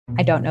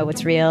I don't know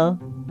what's real.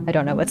 I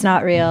don't know what's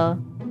not real.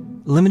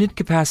 Limited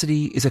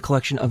Capacity is a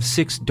collection of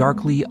 6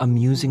 darkly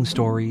amusing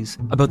stories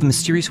about the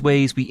mysterious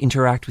ways we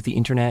interact with the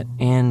internet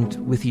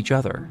and with each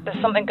other.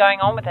 There's something going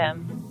on with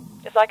him.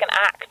 It's like an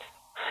act.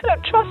 I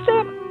don't trust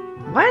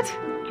him. What?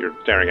 You're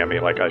staring at me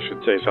like I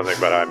should say something,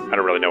 but I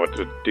don't really know what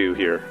to do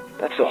here.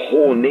 That's the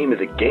whole name of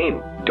the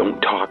game.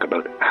 Don't talk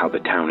about how the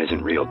town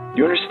isn't real.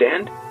 You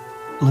understand?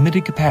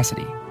 Limited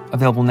Capacity.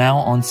 Available now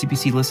on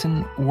CBC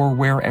Listen or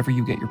wherever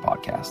you get your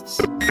podcasts.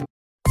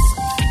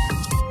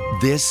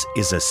 This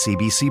is a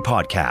CBC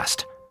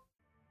podcast.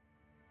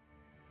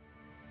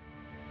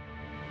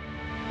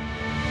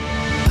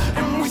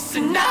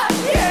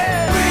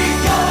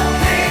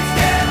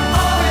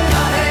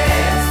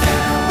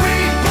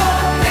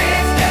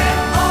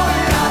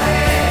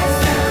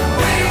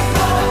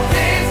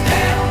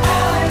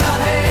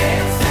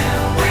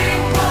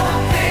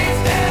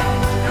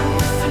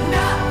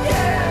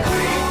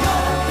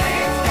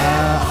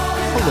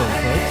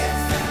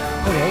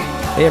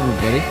 Hey,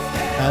 everybody.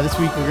 This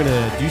week we're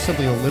going to do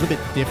something a little bit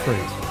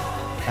different.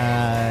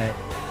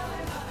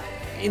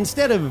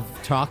 Instead of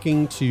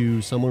talking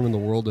to someone in the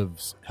world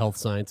of health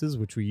sciences,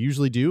 which we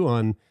usually do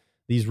on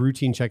these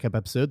routine checkup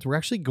episodes, we're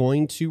actually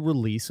going to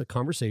release a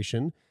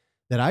conversation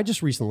that I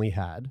just recently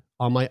had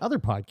on my other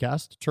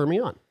podcast, Turn Me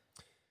On.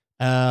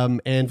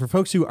 And for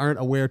folks who aren't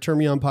aware, Turn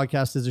Me On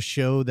podcast is a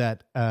show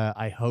that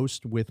I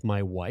host with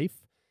my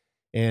wife.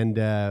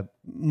 And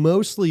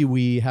mostly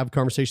we have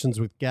conversations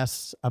with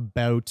guests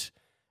about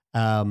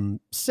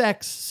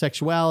sex,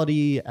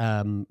 sexuality,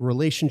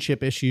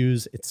 relationship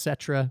issues,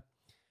 etc.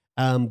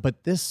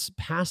 But this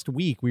past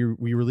week, we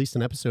released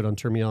an episode on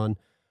Turn Me On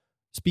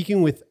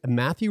speaking with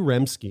Matthew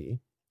Remski,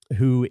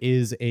 who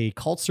is a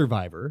cult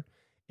survivor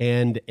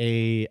and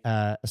a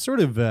sort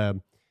of a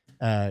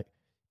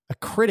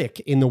critic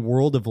in the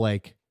world of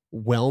like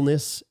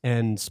wellness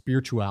and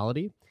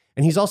spirituality.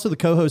 And he's also the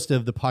co-host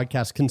of the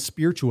podcast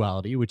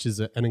Conspirituality, which is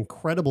an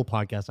incredible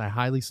podcast. I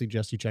highly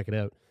suggest you check it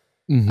out.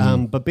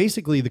 Mm-hmm. But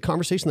basically, the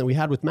conversation that we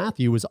had with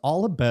Matthew was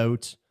all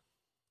about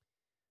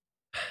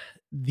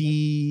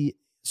the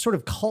sort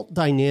of cult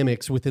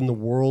dynamics within the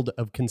world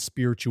of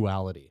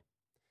conspirituality.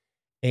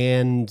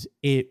 And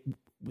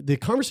the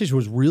conversation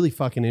was really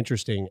fucking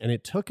interesting. And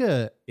it took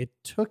a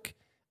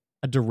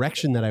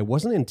direction that I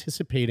wasn't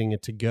anticipating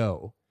it to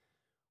go,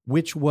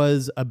 which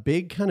was a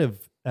big kind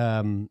of,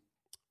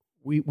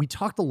 we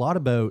talked a lot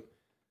about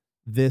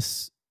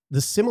the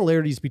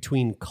similarities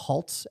between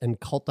cults and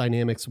cult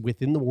dynamics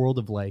within the world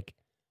of like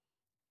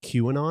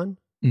QAnon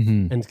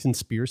and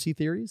conspiracy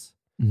theories.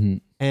 Mm-hmm.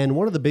 And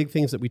one of the big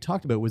things that we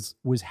talked about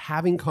was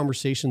having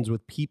conversations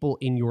with people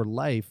in your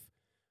life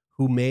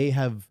who may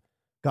have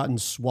gotten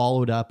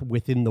swallowed up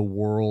within the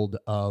world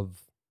of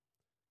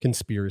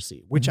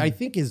conspiracy, which I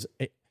think is,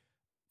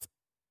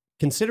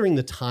 considering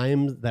the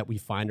time that we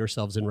find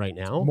ourselves in right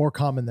now, more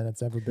common than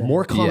it's ever been.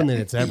 More common than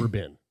it's ever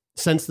been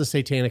since the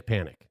Satanic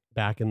Panic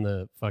back in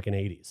the fucking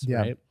 80s,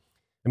 right?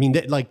 I mean,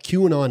 like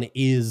QAnon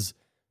is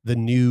the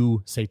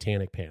new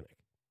Satanic Panic.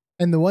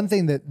 And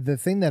the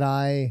thing that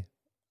I,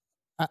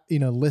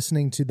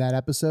 listening to that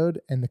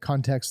episode and the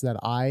context that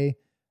I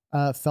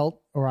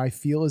felt or I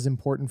feel is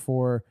important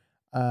for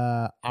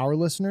our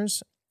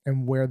listeners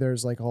and where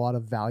there's like a lot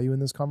of value in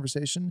this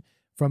conversation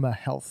from a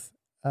health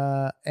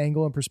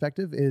angle and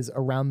perspective is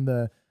around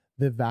the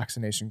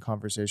vaccination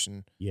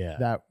conversation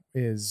that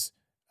is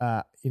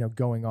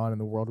going on in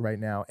the world right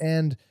now,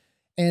 and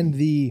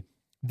the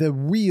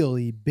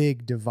really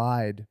big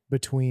divide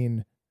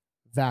between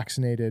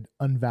vaccinated,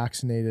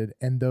 unvaccinated,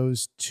 and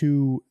those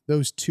two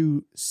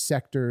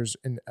sectors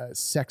and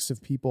sects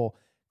of people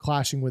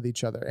clashing with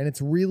each other, and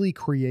it's really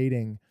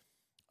creating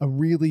a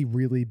really,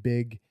 really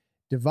big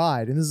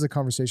divide. And this is a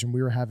conversation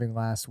we were having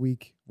last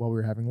week while we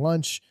were having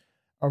lunch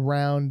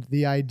around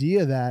the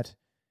idea that,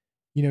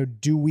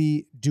 do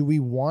we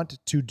want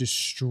to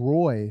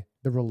destroy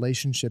the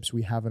relationships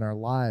we have in our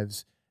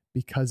lives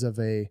because of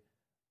a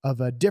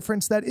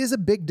difference that is a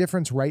big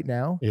difference right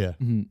now. Yeah.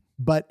 Mm-hmm.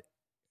 But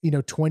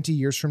 20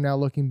 years from now,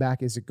 looking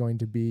back, is it going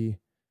to be,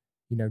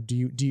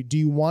 do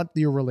you want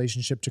your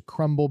relationship to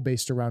crumble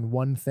based around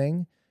one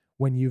thing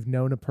when you've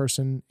known a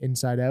person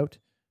inside out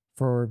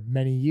for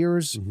many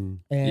years,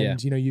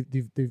 and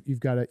you've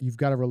got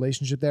a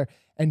relationship there?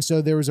 And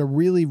so there was a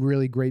really,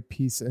 really great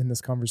piece in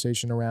this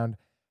conversation around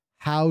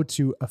how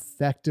to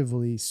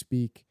effectively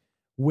speak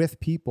with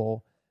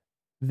people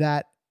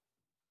that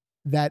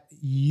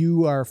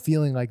you are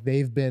feeling like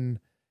they've been,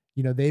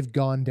 they've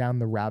gone down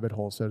the rabbit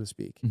hole, so to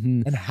speak.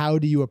 Mm-hmm. And how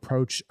do you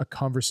approach a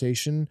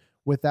conversation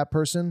with that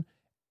person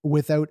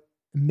without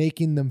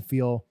making them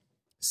feel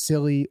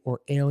silly or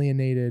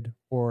alienated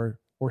or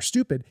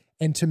stupid,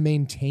 and to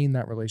maintain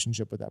that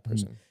relationship with that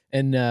person?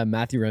 And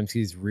Matthew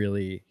Remski's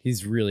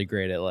he's really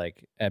great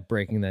at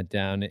breaking that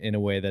down in a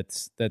way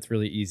that's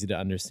really easy to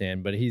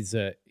understand. But he's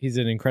an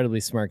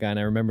incredibly smart guy. And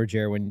I remember,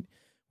 Jared,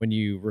 when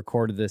you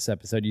recorded this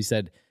episode, you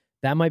said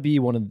that might be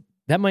one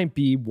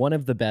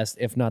of the best,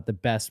 if not the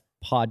best,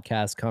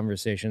 podcast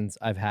conversations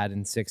I've had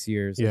in 6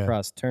 years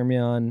across Turn Me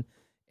On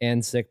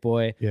and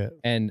Sickboy. Yeah.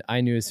 And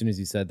I knew as soon as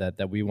you said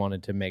that we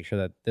wanted to make sure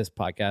that this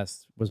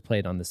podcast was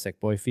played on the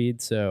Sickboy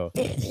feed. So,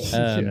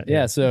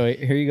 so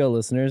here you go,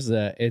 listeners.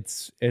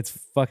 It's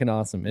fucking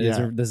awesome.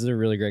 This is a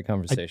really great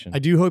conversation. I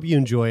do hope you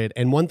enjoy it.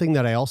 And one thing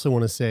that I also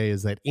want to say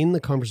is that in the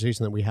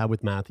conversation that we had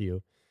with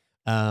Matthew,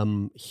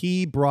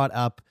 he brought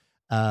up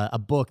a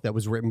book that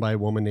was written by a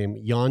woman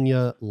named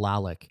Janja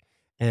Lalich.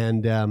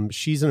 And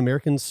she's an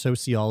American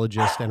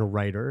sociologist and a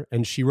writer.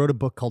 And she wrote a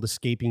book called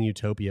Escaping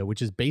Utopia,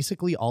 which is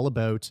basically all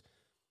about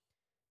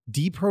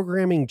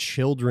deprogramming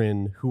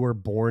children who are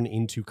born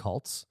into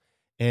cults.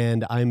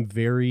 And I'm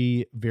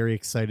very, very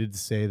excited to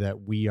say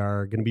that we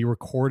are going to be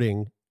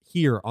recording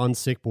here on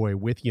Sickboy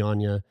with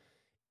Janja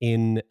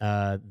in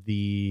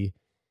the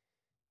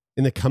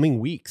coming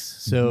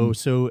weeks.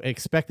 So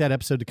expect that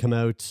episode to come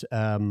out.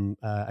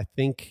 I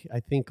think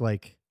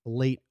like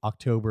late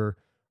October,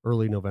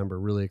 early November.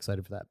 Really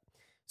excited for that.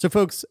 So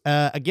folks,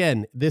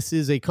 again, this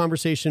is a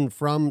conversation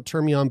from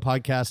Turn Me On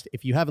podcast.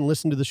 If you haven't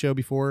listened to the show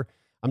before,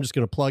 I'm just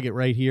going to plug it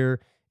right here.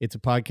 It's a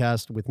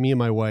podcast with me and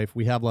my wife.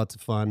 We have lots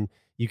of fun.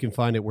 You can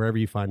find it wherever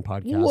you find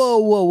podcasts.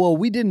 Whoa.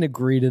 We didn't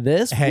agree to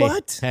this. Hey,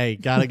 what? Hey,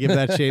 gotta give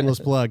that shameless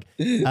plug.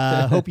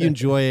 Hope you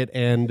enjoy it,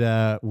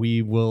 and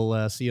we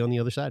will see you on the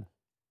other side.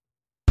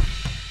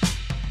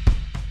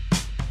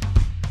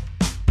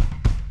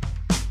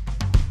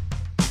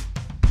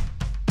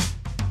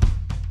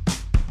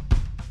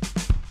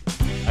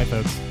 Hi,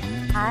 folks.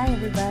 Hi,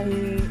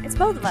 everybody. It's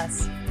both of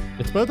us.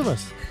 It's both of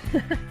us.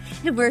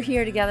 And we're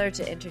here together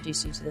to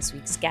introduce you to this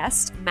week's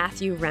guest,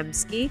 Matthew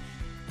Remski,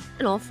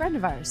 an old friend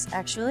of ours,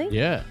 actually.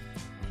 Yeah.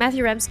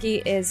 Matthew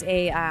Remski is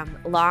a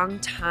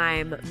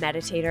long-time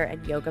meditator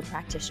and yoga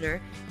practitioner,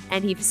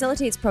 and he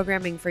facilitates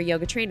programming for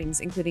yoga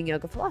trainings, including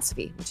yoga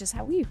philosophy, which is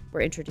how we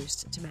were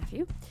introduced to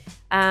Matthew.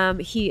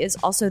 He is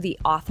also the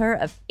author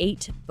of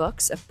 8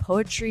 books of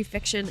poetry,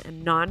 fiction,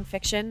 and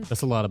nonfiction.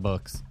 That's a lot of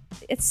books.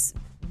 It's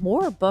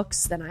more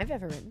books than I've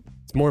ever written.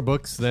 It's more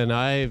books than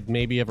I've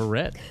maybe ever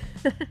read.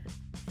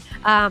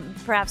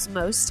 Perhaps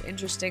most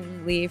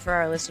interestingly for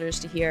our listeners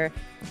to hear,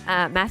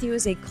 Matthew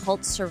is a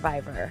cult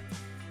survivor,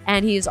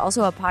 and he is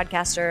also a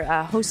podcaster,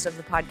 host of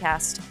the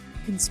podcast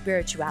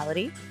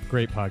Conspirituality.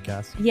 Great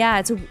podcast.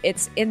 Yeah,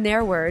 it's in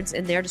their words,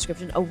 in their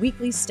description, a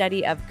weekly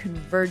study of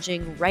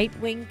converging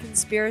right-wing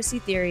conspiracy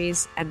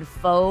theories and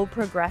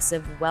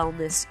faux-progressive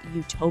wellness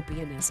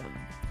utopianism.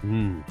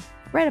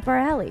 Right up our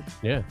alley.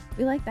 Yeah.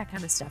 We like that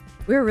kind of stuff.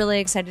 We were really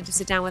excited to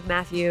sit down with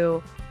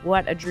Matthew.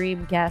 What a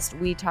dream guest.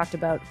 We talked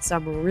about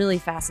some really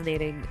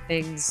fascinating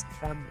things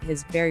from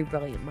his very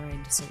brilliant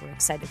mind, so we're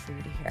excited for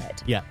you to hear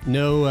it. Yeah.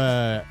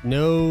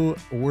 No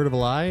word of a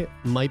lie.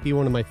 Might be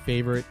one of my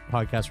favorite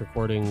podcast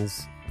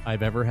recordings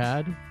I've ever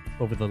had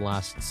over the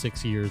last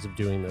 6 years of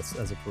doing this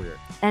as a career.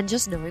 And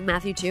just knowing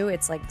Matthew, too,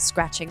 it's like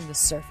scratching the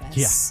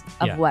surface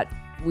of what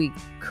we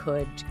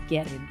could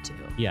get into.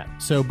 Yeah.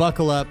 So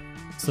buckle up.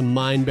 Some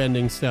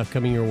mind-bending stuff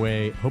coming your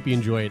way. Hope you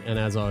enjoy it. And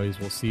as always,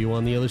 we'll see you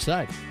on the other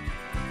side.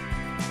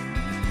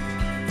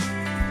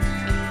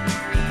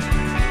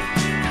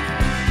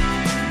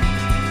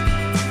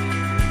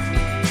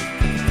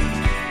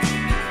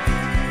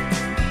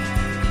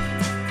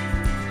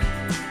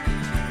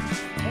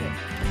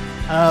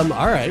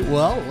 All right.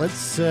 Well,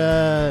 let's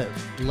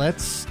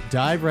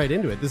dive right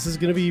into it. This is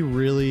going to be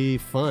really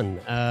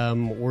fun.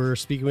 We're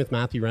speaking with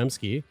Matthew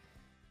Remski,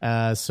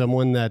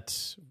 someone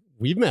that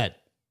we've met.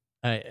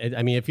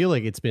 I mean, I feel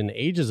like it's been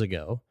ages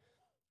ago.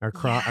 Our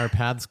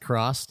paths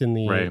crossed in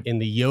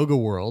the yoga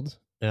world,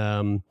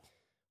 all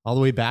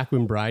the way back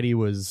when Bryde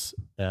was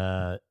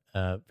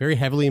very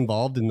heavily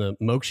involved in the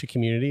Moksha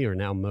community, or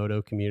now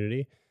Moto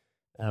community,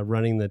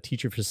 running the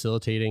teacher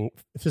facilitating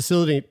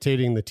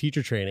the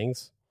teacher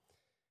trainings.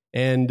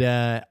 And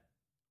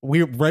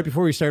we right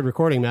before we started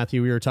recording,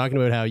 Matthew, we were talking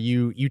about how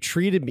you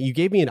treated me. You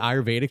gave me an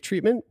Ayurvedic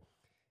treatment,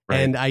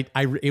 and I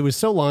it was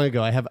so long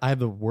ago. I have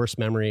the worst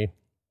memory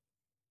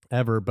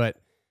ever, but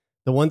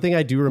the one thing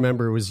I do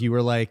remember was you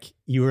were like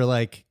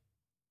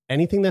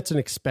anything that's an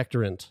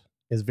expectorant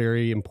is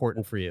very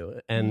important for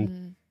you,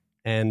 and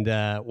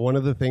one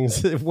of the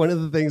things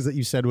that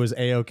you said was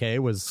A-OK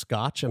was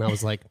scotch, and I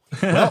was like,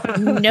 well,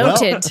 noted.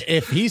 Well,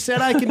 if he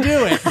said I can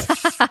do it,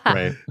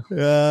 Right.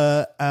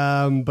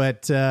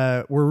 But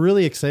we're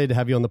really excited to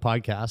have you on the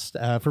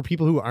podcast. For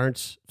people who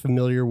aren't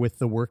familiar with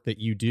the work that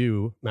you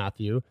do,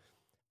 Matthew,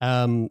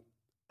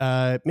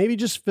 maybe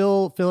just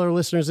fill our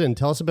listeners in.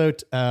 Tell us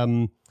about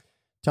the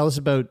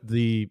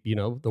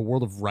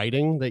world of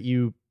writing that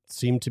you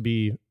seem to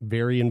be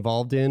very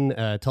involved in.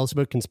 Tell us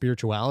about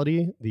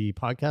Conspirituality, the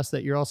podcast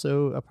that you're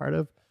also a part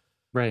of.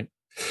 Right.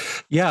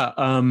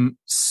 Yeah.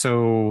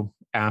 So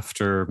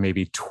after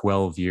maybe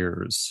 12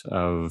 years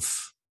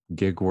of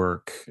gig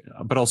work,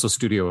 but also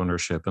studio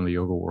ownership in the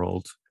yoga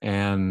world,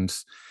 and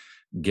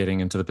getting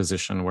into the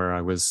position where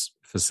I was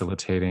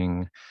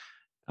facilitating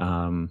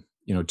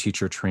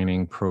teacher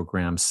training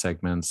program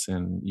segments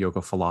in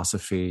yoga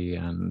philosophy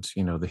and,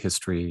 the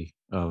history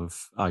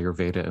of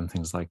Ayurveda and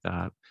things like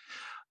that.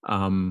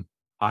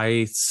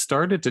 I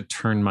started to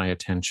turn my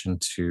attention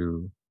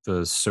to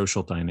the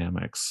social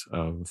dynamics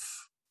of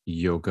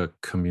yoga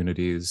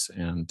communities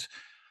and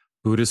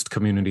Buddhist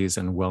communities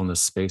and wellness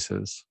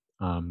spaces.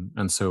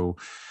 And so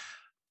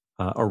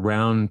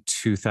around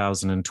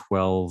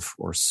 2012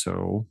 or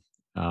so,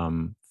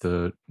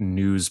 the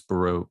news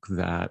broke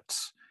that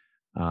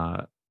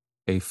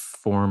a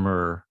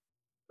former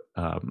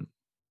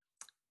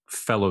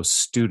fellow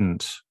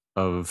student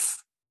of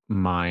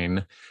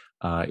mine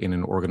in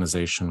an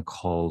organization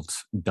called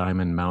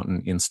Diamond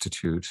Mountain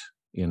Institute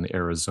in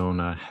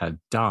Arizona had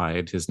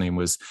died. His name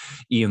was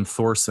Ian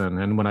Thorson.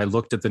 And when I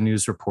looked at the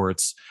news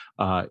reports,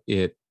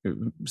 it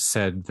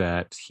said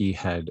that he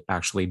had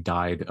actually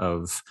died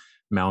of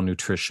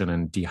malnutrition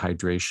and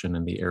dehydration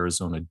in the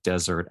Arizona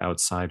desert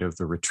outside of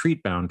the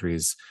retreat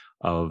boundaries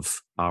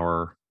of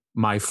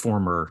my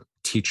former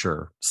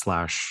teacher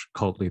 /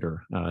 cult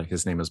leader.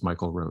 His name is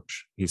Michael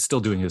Roach. He's still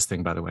doing his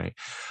thing, by the way.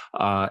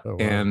 Wow.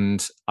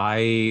 And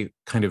I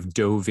kind of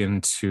dove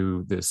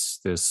into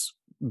this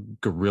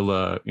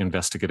guerrilla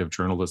investigative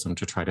journalism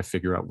to try to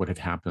figure out what had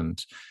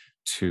happened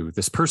to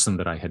this person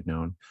that I had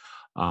known.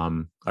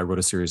 I wrote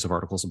a series of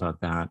articles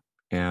about that,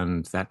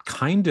 and that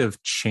kind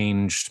of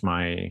changed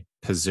my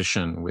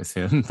position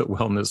within the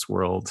wellness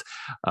world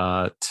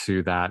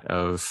to that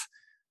of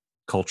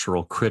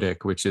cultural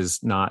critic, which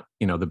is not,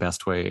 the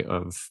best way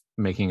of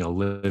making a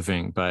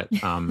living, but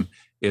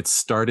it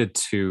started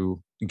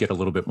to get a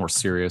little bit more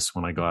serious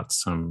when I got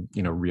some,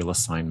 real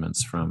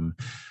assignments from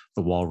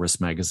the Walrus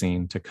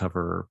magazine to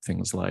cover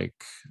things like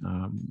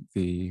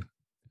the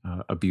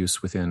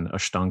abuse within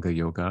Ashtanga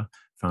yoga,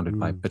 founded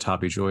by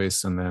Pattabhi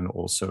Jois, and then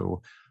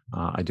also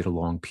I did a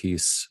long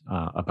piece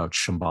about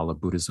Shambhala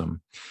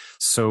Buddhism.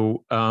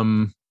 So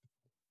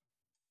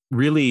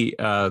really,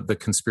 the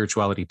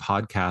Conspirituality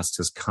podcast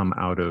has come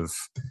out of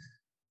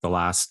the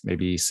last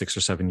maybe 6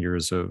 or 7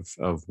 years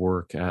of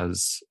work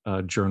as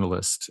a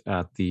journalist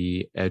at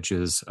the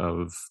edges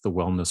of the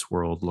wellness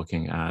world,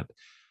 looking at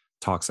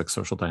toxic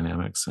social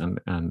dynamics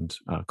and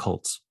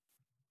cults.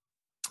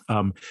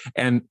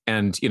 And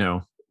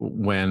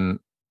when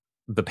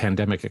the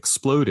pandemic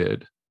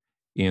exploded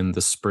in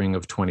the spring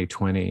of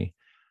 2020,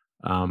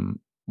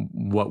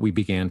 what we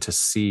began to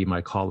see,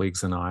 my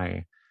colleagues and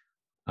I,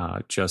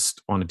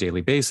 just on a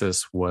daily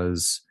basis,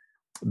 was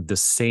the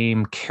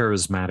same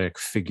charismatic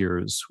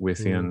figures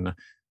within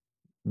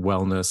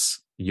wellness,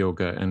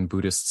 yoga, and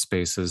Buddhist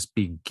spaces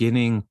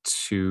beginning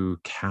to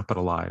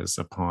capitalize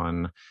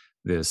upon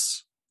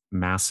this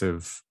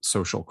massive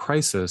social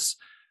crisis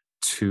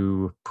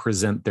to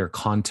present their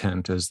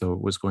content as though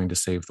it was going to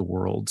save the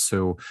world.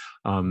 So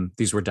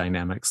these were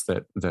dynamics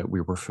that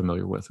we were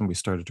familiar with, and we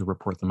started to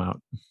report them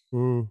out.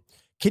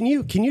 Can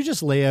you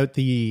just lay out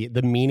the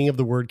meaning of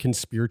the word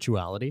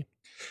conspirituality?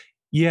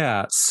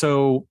 Yeah.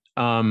 So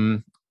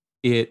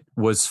it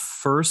was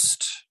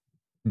first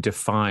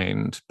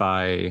defined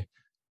by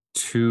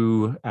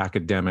two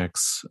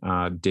academics,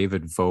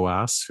 David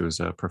Voas, who's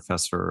a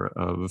professor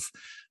of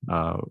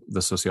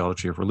the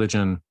sociology of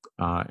religion,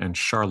 and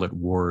Charlotte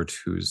Ward,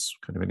 who's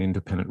kind of an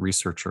independent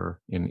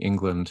researcher in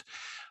England,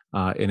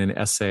 in an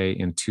essay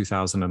in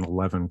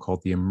 2011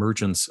 called The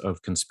Emergence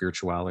of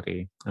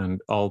Conspirituality.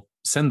 And I'll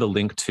send the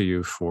link to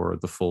you for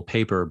the full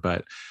paper,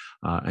 but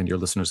and your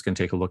listeners can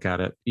take a look at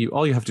it.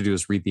 All you have to do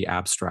is read the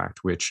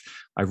abstract, which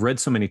I've read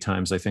so many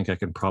times, I think I've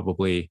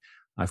probably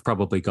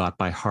got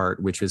by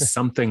heart, which is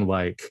something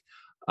like,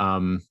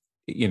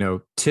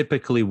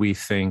 typically we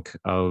think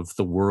of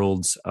the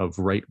worlds of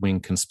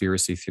right-wing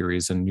conspiracy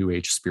theories and New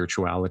Age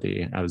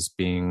spirituality as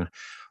being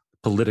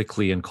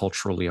politically and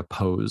culturally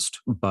opposed,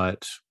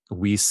 but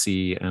we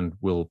see and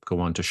will go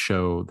on to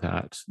show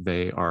that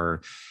they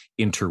are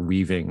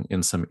interweaving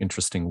in some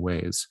interesting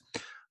ways.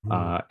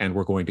 And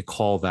we're going to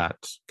call that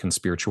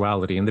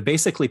conspirituality. And they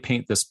basically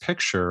paint this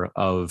picture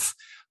of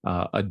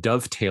a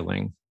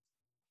dovetailing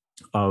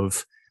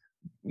of,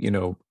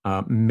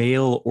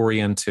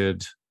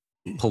 male-oriented,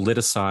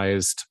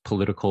 politicized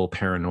political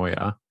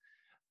paranoia,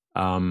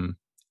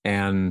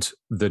 and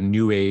the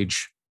New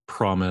Age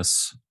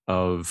promise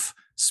of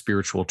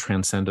spiritual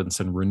transcendence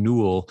and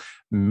renewal,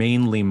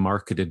 mainly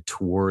marketed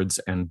towards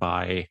and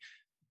by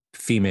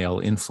female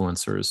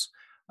influencers.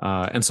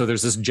 And so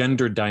there's this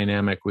gender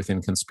dynamic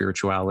within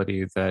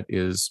conspirituality that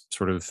is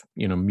sort of,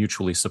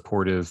 mutually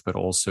supportive, but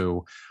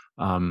also,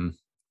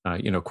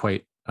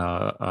 quite,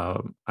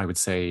 I would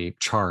say,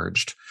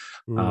 charged,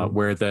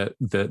 where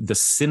the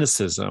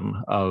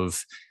cynicism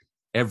of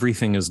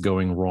everything is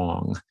going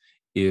wrong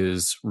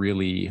is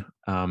really,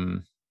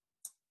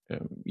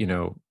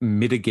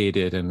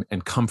 mitigated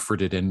and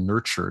comforted and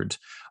nurtured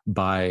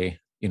by,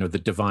 the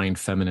divine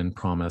feminine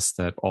promise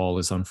that all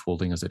is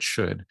unfolding as it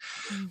should.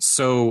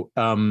 So,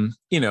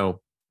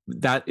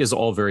 that is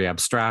all very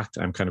abstract.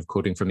 I'm kind of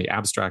quoting from the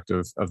abstract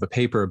of the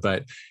paper,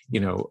 but,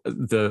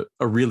 a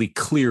really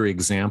clear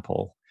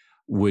example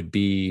would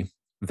be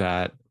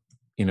that,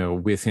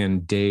 within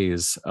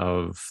days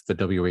of the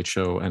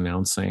WHO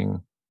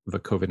announcing the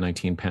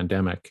COVID-19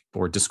 pandemic,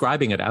 or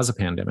describing it as a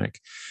pandemic.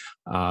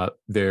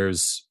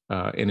 There's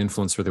an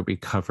influencer that we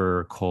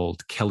cover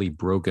called Kelly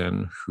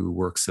Brogan, who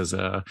works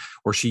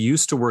she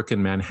used to work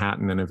in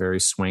Manhattan in a very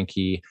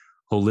swanky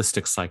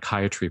holistic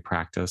psychiatry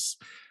practice,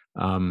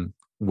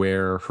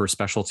 where her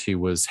specialty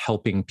was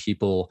helping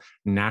people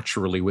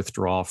naturally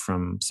withdraw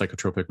from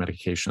psychotropic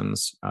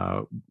medications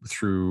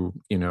through,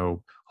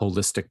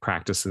 holistic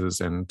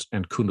practices and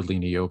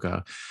Kundalini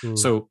yoga.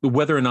 So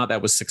whether or not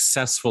that was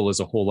successful is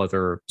a whole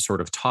other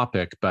sort of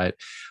topic. But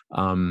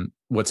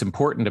what's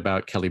important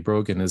about Kelly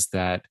Brogan is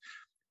that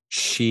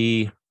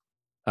she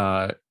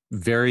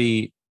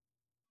very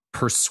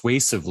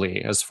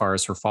persuasively, as far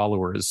as her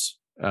followers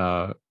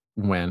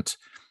went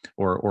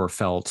or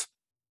felt,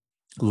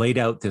 laid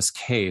out this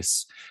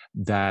case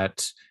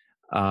that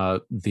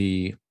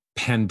the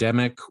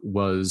pandemic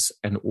was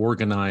an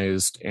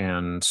organized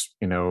and,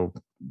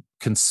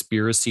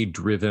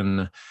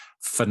 conspiracy-driven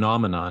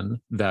phenomenon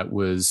that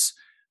was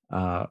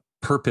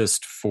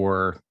purposed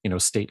for,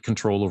 state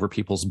control over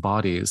people's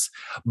bodies,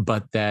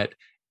 but that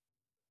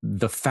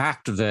the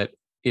fact that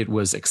it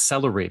was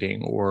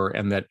accelerating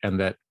and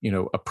that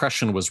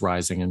oppression was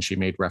rising, and she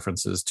made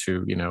references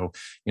to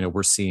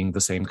we're seeing the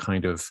same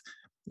kind of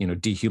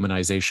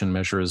dehumanization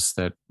measures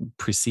that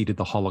preceded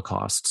the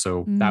Holocaust.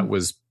 So that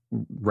was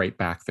right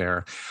back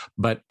there.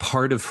 But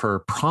part of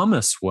her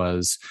promise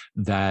was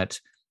that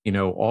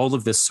all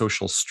of this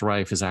social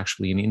strife is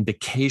actually an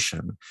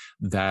indication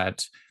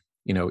that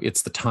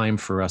it's the time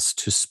for us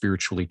to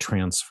spiritually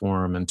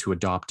transform and to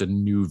adopt a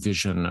new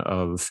vision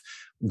of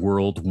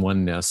world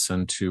oneness,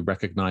 and to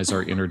recognize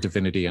our inner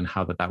divinity, and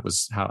how that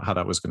was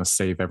going to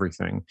save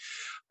everything.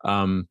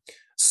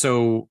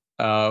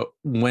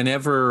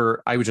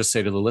 Whenever, I would just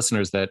say to the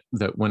listeners that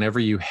whenever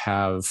you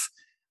have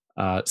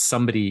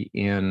somebody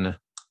in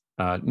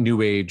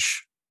New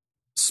Age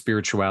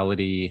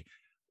spirituality,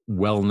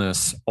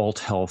 wellness, alt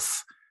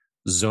health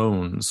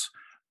zones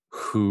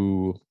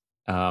who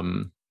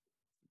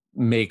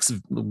makes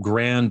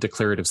grand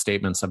declarative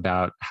statements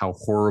about how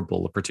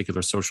horrible a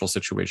particular social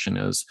situation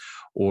is,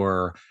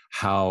 or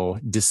how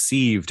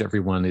deceived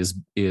everyone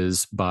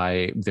is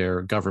by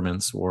their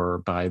governments or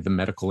by the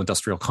medical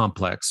industrial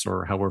complex,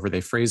 or however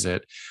they phrase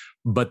it.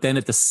 But then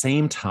at the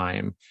same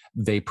time,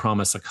 they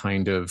promise a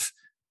kind of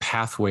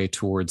pathway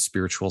towards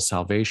spiritual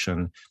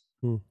salvation.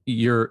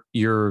 You're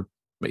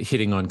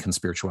hitting on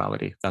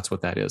conspirituality. That's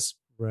what that is.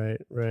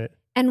 Right.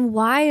 And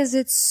why is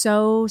it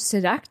so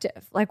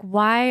seductive?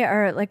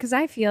 Because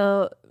I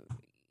feel,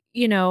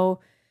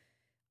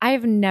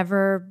 I've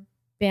never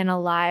been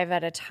alive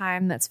at a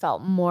time that's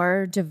felt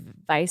more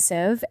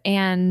divisive.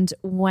 And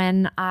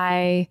when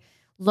I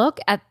look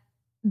at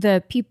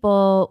the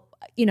people,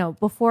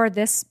 before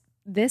this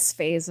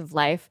phase of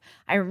life,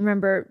 I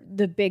remember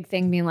the big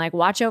thing being like,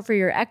 watch out for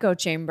your echo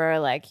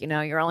chamber.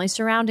 You're only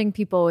surrounding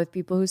people with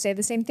people who say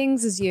the same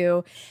things as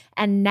you.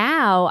 And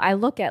now I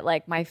look at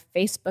my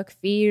Facebook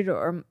feed,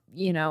 or,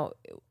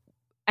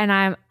 and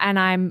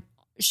I'm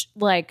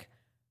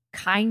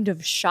kind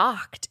of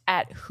shocked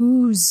at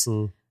who's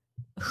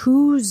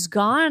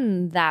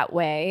gone that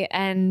way.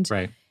 And,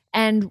 right.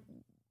 And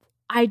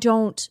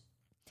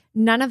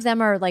none of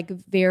them are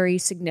very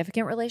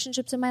significant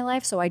relationships in my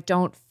life. So I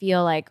don't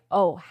feel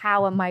oh,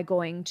 how am I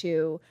going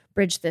to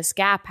bridge this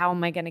gap? How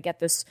am I going to get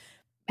this?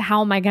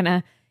 How am I going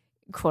to,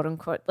 quote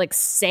unquote,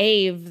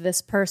 save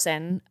this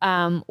person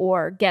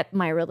or get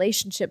my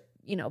relationship,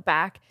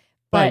 back?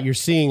 But you're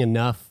seeing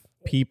enough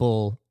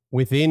people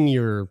within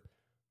your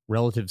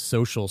relative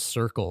social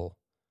circle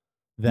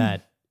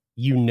that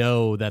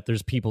that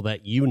there's people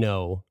that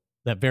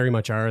that very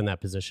much are in that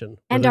position.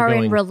 And are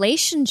in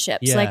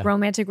relationships,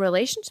 romantic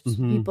relationships with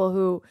people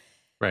who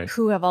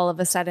have all of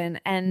a sudden,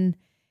 and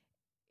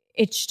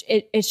it's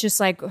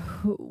just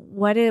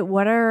what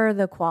are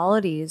the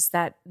qualities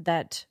that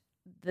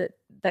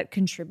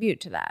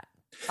contribute to that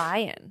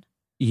buy-in?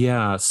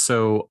 Yeah,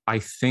 so I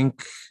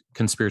think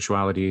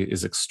conspirituality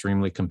is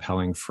extremely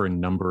compelling for a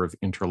number of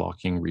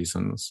interlocking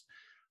reasons.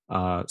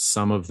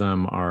 Some of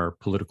them are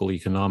political,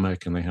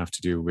 economic, and they have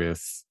to do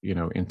with,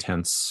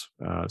 intense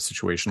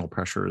situational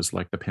pressures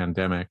like the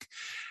pandemic.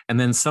 And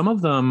then some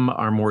of them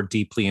are more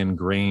deeply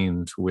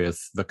ingrained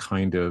with the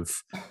kind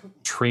of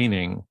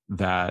training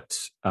that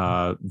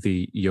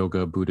the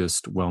yoga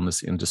Buddhist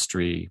wellness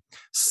industry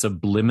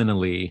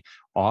subliminally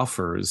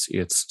offers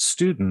its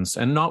students,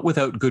 and not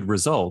without good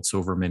results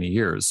over many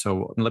years.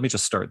 So let me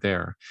just start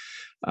there.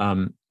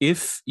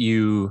 If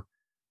you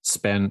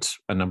spent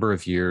a number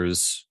of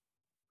years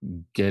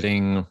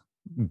getting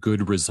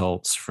good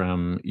results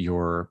from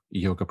your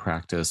yoga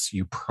practice,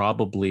 you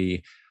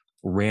probably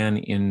ran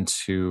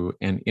into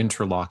an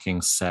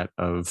interlocking set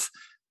of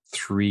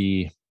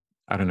 3,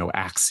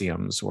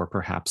 axioms, or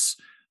perhaps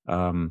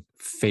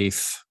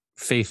faith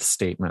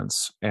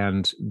statements.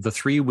 And the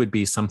 3 would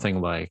be something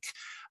like,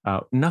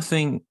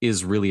 nothing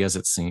is really as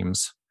it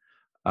seems.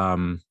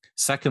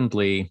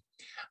 Secondly,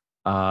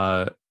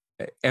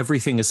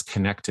 everything is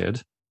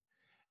connected.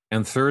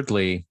 And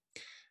thirdly,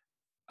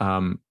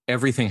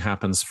 everything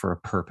happens for a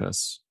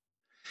purpose.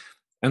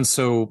 And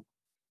so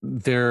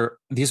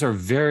these are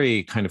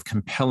very kind of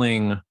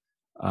compelling,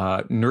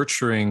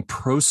 nurturing,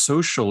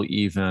 pro-social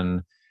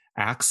even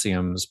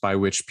axioms by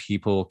which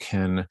people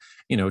can,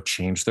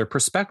 change their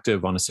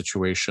perspective on a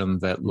situation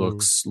that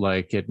looks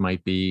like it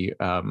might be,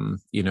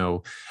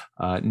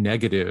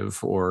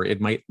 negative, or it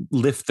might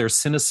lift their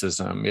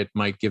cynicism. It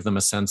might give them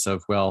a sense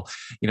of, well,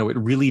 it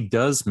really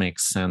does make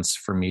sense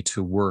for me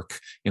to work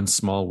in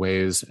small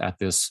ways at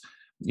this,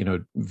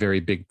 very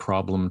big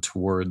problem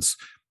towards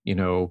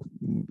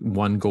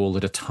one goal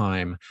at a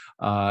time.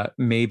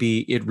 Maybe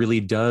it really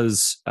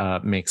does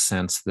make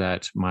sense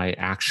that my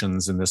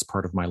actions in this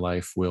part of my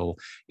life will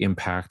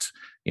impact,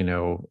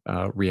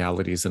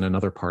 realities in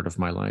another part of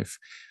my life.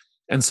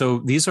 And so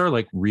these are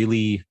like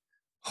really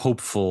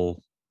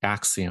hopeful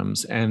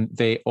axioms. And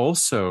they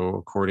also,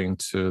 according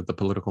to the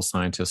political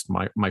scientist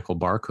Michael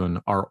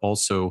Barkun, are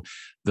also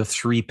the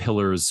 3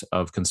 pillars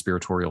of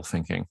conspiratorial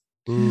thinking.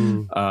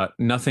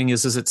 Nothing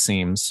is as it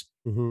seems.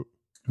 Mm-hmm.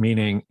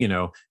 Meaning,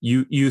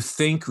 you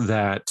think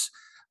that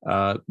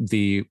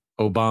the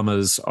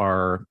Obamas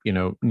are,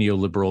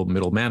 neoliberal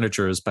middle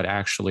managers, but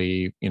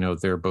actually,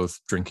 they're both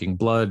drinking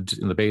blood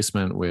in the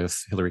basement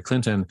with Hillary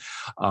Clinton.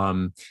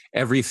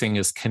 Everything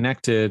is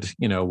connected.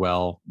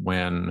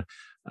 When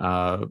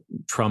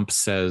Trump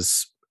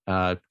says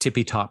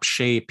tippy top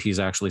shape, he's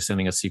actually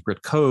sending a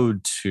secret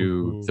code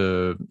to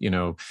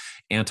the,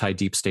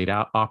 anti-deep state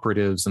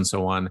operatives and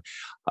so on.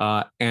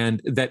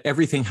 And that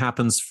everything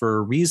happens for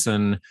a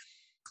reason.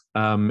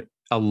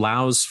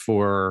 Allows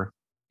for,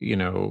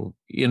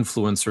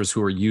 influencers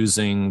who are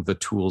using the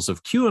tools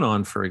of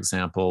QAnon, for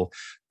example,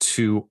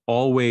 to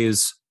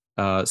always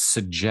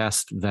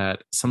suggest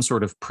that some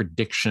sort of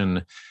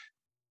prediction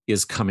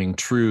is coming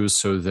true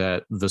so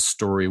that the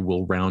story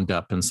will round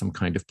up in some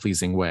kind of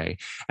pleasing way.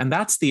 And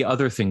that's the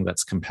other thing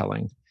that's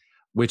compelling,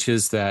 which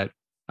is that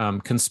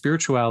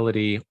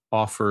conspirituality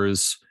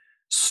offers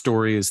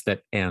stories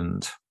that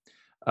end.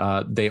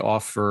 It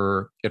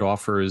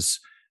offers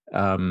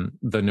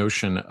the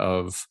notion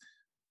of,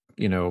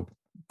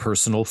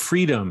 personal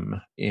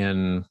freedom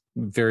in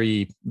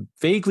very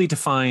vaguely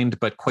defined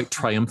but quite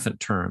triumphant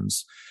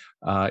terms.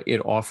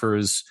 It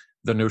offers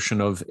the notion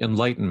of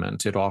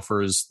enlightenment. It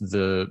offers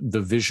the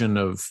vision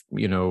of,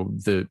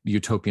 the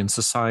utopian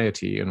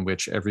society in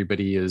which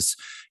everybody is,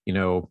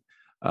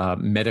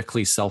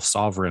 medically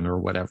self-sovereign or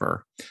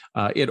whatever.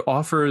 It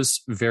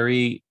offers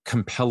very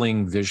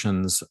compelling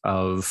visions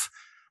of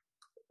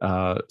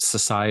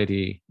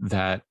society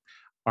that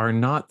are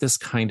not this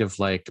kind of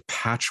like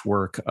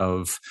patchwork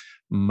of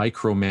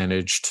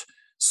micromanaged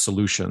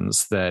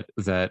solutions that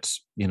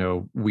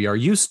we are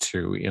used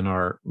to in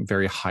our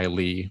very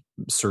highly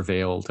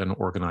surveilled and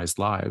organized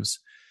lives.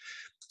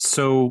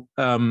 So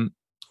I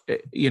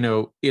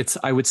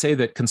would say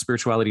that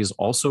conspirituality is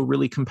also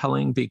really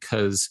compelling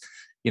because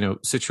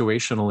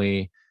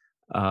situationally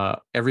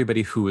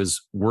everybody who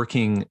is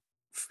working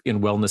in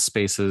wellness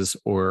spaces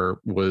or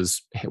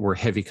were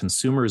heavy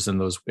consumers in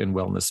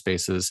wellness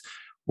spaces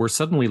were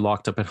suddenly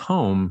locked up at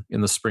home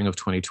in the spring of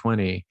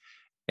 2020.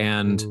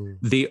 And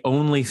the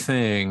only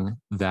thing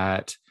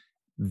that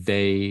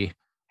they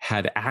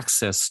had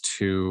access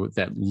to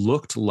that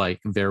looked like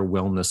their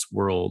wellness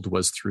world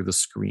was through the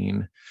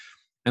screen.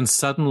 And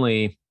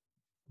suddenly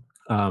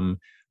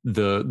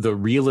the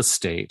real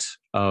estate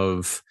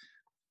of,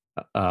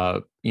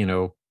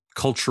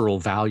 cultural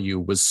value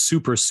was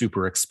super,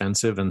 super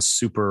expensive and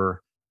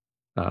super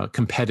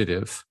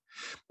competitive.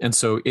 And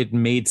so it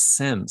made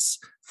sense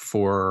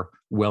for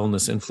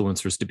wellness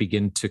influencers to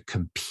begin to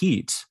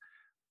compete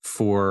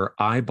for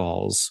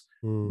eyeballs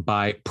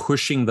by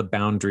pushing the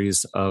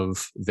boundaries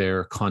of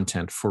their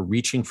content, for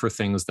reaching for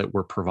things that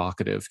were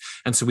provocative.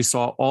 And so we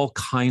saw all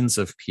kinds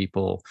of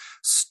people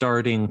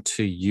starting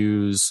to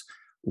use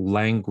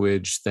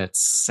language that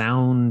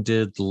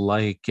sounded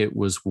like it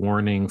was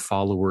warning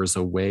followers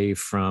away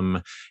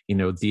from,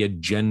 the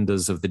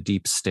agendas of the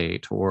deep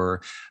state,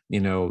 or,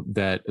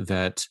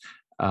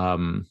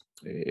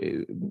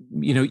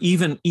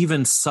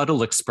 even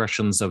subtle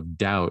expressions of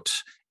doubt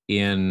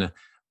in,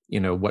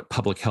 what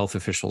public health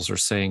officials are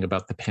saying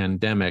about the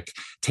pandemic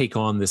take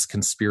on this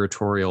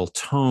conspiratorial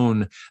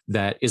tone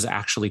that is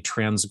actually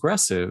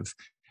transgressive.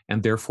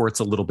 And therefore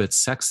it's a little bit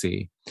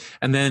sexy.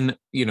 And then,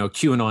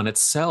 QAnon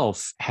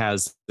itself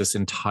has this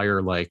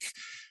entire like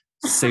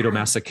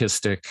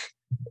sadomasochistic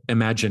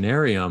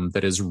imaginarium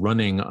that is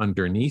running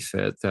underneath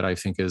it that I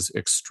think is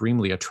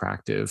extremely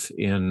attractive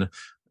in,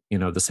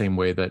 the same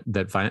way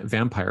that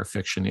vampire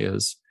fiction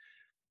is.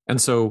 And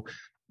so,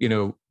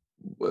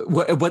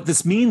 what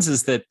this means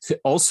is that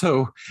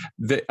also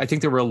that I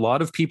think there were a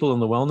lot of people in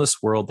the wellness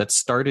world that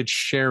started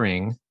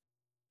sharing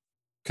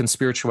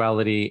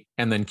conspirituality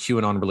and then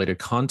QAnon related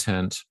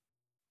content,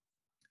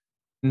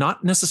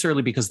 not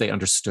necessarily because they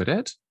understood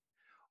it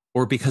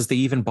or because they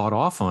even bought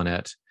off on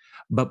it,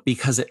 but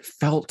because it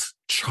felt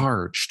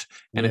charged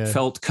and it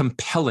felt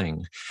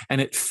compelling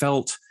and it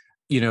felt,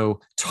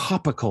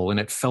 topical, and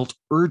it felt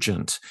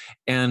urgent.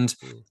 And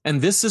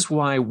this is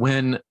why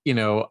when,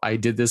 I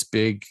did this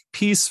big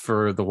piece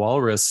for the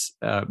Walrus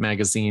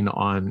magazine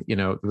on,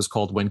 it was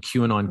called When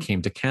QAnon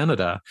Came to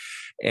Canada.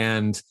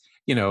 And,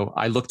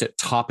 I looked at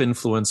top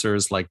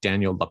influencers like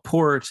Daniel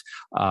Laporte,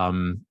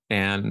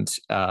 and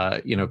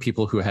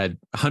people who had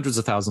hundreds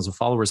of thousands of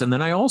followers. And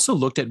then I also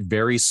looked at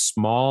very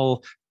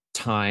small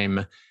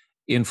time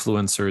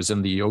influencers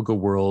in the yoga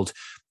world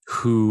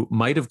who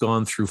might have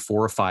gone through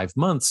 4 or 5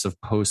 months of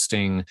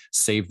posting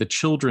Save the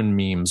Children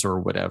memes or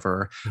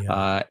whatever.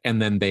 Yeah.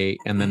 And then they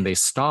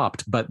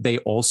stopped, but they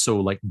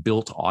also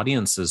built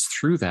audiences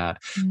through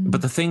that.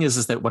 But the thing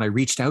is that when I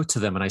reached out to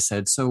them and I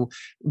said, so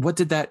what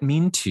did that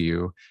mean to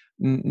you?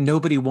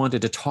 Nobody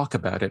wanted to talk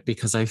about it,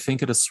 because I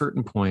think at a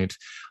certain point,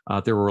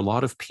 there were a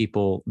lot of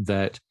people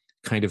that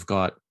kind of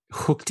got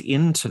hooked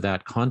into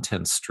that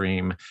content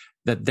stream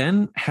that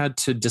then had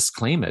to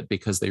disclaim it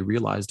because they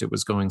realized it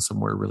was going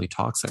somewhere really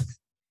toxic.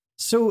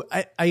 So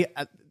I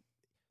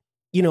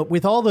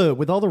with all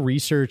the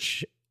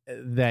research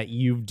that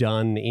you've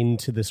done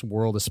into this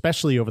world,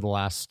 especially over the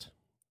last,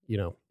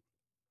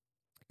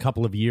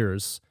 couple of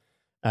years,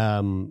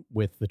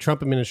 with the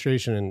Trump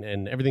administration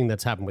and everything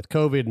that's happened with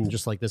COVID and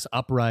just this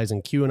uprising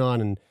in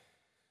QAnon and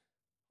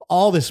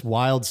all this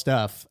wild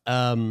stuff.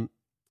 Have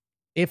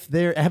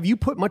you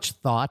put much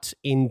thought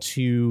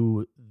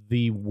into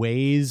the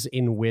ways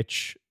in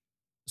which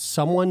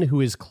someone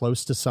who is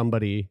close to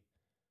somebody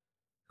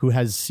who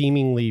has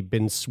seemingly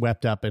been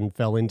swept up and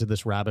fell into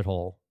this rabbit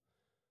hole,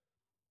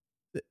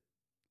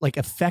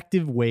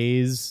 effective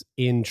ways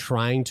in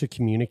trying to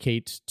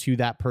communicate to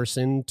that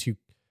person to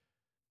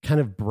kind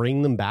of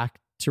bring them back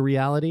to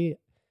reality?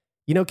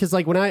 Because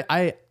when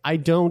I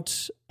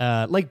don't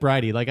like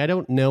Bryde, I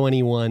don't know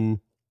anyone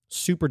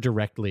super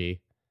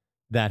directly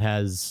that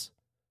has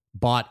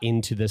bought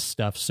into this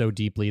stuff so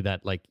deeply that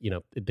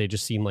they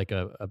just seem like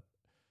a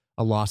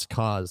lost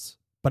cause.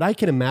 But I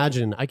can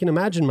imagine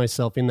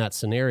myself in that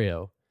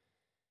scenario.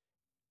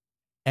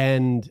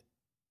 And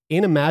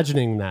in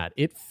imagining that,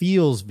 it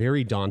feels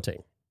very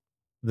daunting.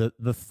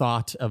 The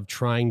thought of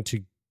trying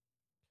to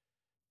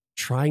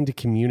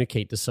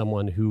communicate to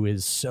someone who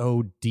is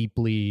so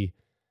deeply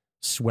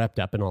swept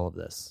up in all of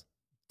this.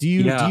 Do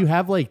you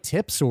have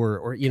tips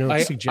or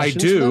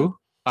suggestions? I do.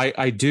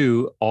 I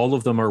do. All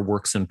of them are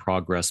works in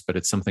progress, but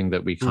it's something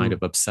that we kind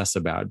of obsess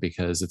about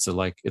because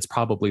it's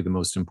probably the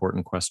most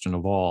important question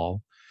of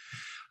all.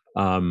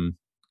 I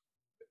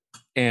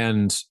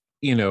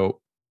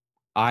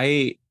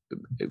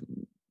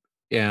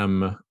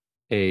am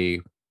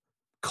a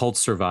cult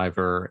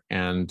survivor,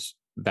 and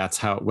that's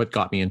what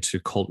got me into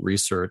cult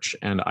research.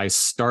 And I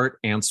start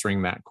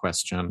answering that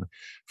question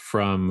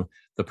from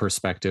the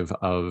perspective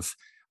of,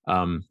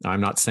 I'm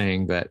not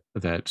saying that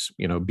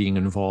being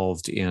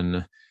involved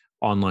in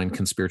online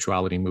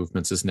conspirituality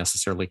movements is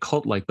necessarily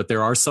cult-like, but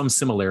there are some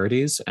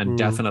similarities, and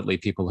definitely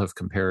people have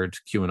compared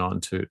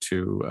QAnon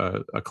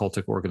to a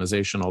cultic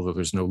organization, although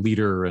there's no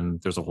leader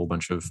and there's a whole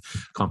bunch of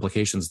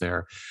complications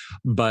there.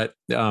 But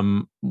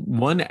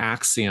one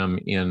axiom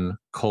in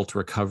cult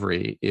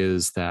recovery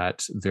is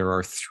that there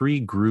are 3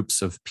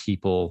 groups of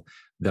people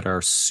that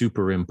are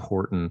super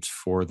important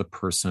for the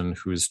person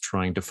who's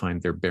trying to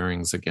find their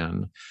bearings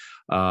again.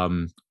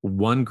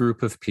 One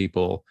group of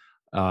people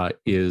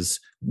is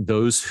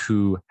those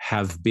who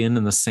have been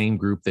in the same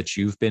group that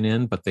you've been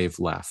in, but they've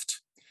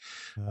left.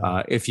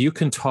 If you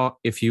can talk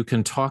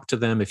to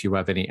them, if you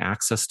have any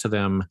access to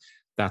them,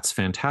 that's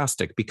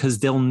fantastic, because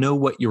they'll know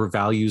what your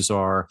values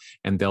are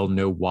and they'll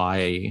know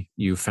why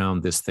you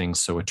found this thing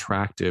so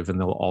attractive. And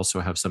they'll also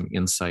have some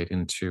insight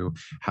into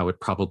how it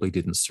probably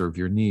didn't serve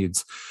your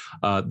needs.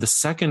 The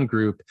second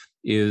group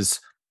is,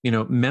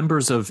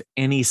 members of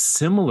any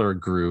similar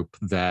group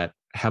that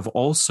have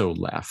also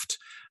left.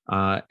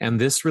 And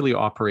this really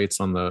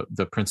operates on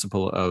the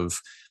principle of,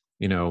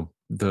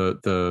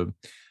 the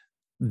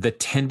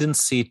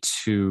tendency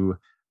to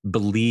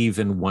believe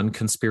in one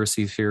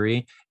conspiracy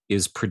theory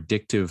is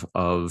predictive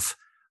of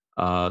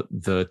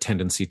the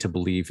tendency to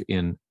believe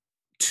in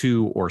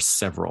 2 or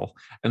several.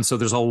 And so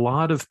there's a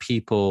lot of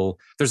people,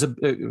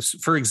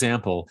 for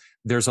example,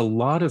 there's a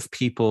lot of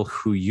people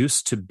who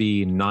used to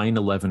be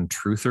 9/11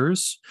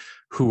 truthers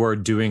who are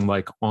doing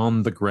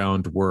on the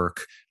ground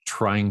work,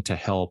 trying to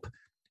help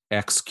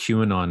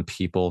ex-QAnon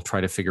people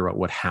try to figure out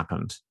what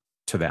happened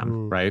to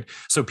them, right?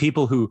 So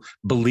people who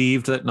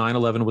believed that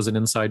 9/11 was an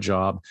inside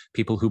job,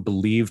 people who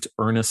believed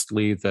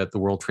earnestly that the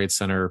World Trade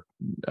Center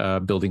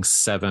Building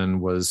 7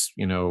 was,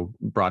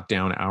 brought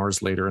down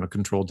hours later in a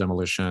controlled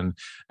demolition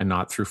and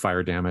not through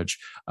fire damage,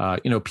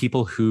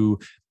 people who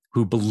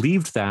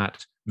believed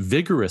that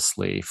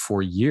vigorously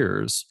for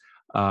years,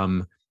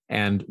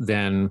 and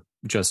then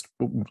just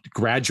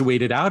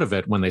graduated out of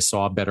it when they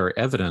saw better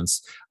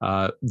evidence.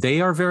 They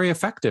are very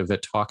effective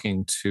at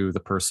talking to the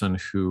person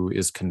who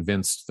is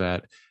convinced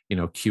that,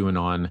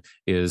 QAnon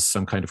is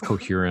some kind of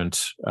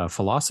coherent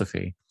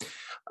philosophy.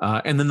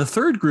 And then the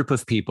third group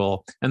of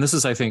people, and this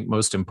is, I think,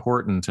 most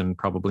important and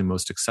probably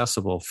most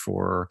accessible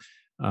for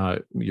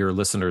your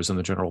listeners and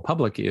the general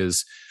public,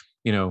 is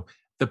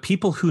the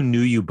people who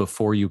knew you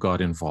before you got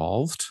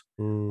involved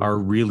are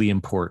really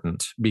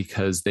important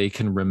because they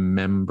can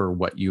remember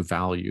what you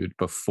valued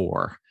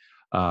before.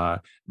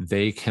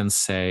 They can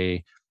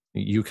say,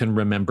 you can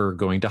remember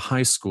going to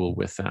high school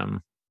with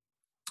them.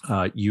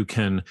 You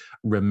can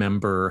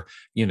remember,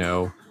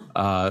 your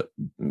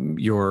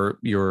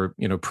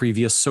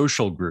previous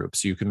social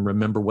groups. You can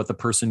remember what the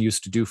person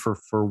used to do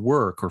for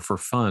work or for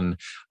fun.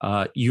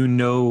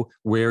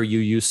 Where you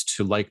used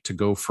to like to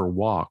go for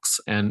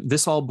walks. And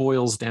this all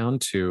boils down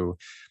to,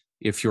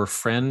 if your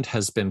friend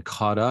has been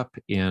caught up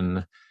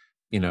in,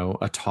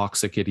 a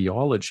toxic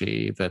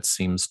ideology that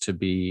seems to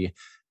be,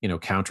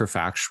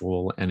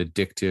 counterfactual and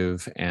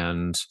addictive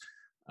and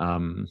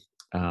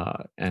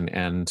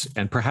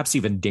perhaps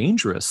even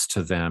dangerous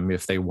to them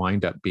if they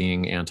wind up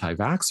being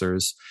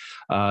anti-vaxxers,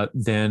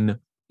 then,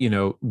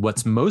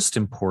 what's most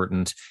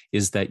important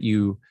is that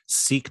you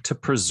seek to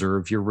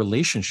preserve your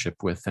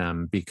relationship with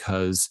them,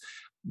 because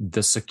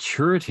the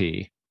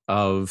security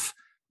of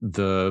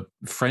the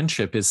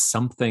friendship is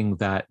something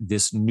that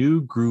this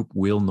new group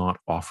will not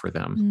offer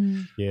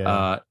them.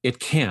 It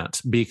can't,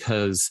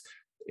 because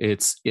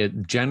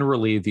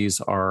generally these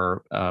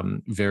are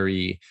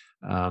very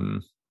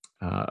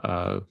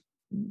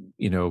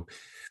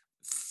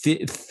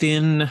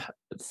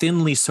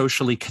thinly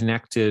socially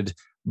connected,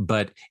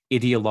 but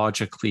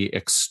ideologically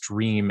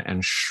extreme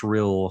and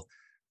shrill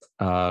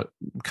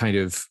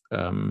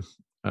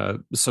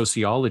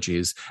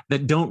sociologies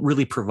that don't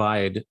really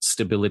provide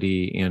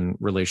stability in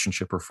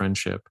relationship or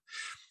friendship.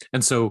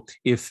 And so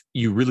if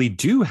you really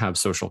do have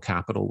social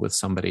capital with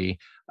somebody,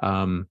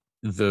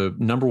 the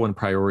number one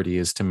priority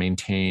is to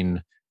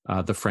maintain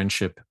the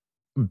friendship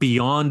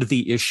beyond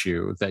the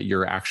issue that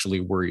you're actually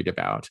worried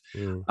about.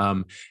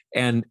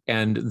 And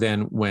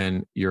then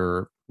when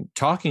you're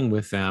talking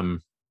with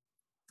them,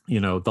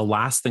 the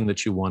last thing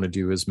that you want to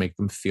do is make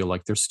them feel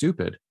like they're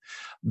stupid,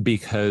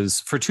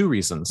 because for two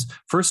reasons.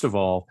 First of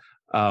all,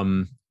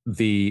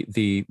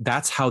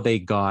 that's how they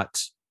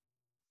got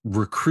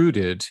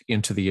recruited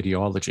into the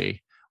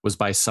ideology, was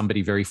by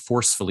somebody very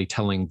forcefully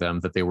telling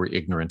them that they were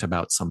ignorant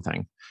about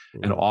something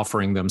and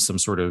offering them some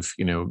sort of,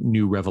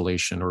 new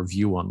revelation or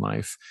view on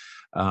life.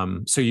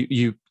 So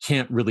you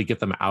can't really get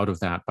them out of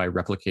that by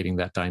replicating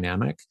that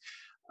dynamic.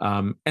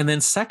 And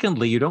then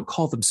secondly, you don't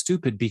call them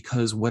stupid,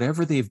 because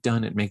whatever they've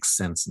done, it makes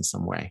sense in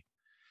some way.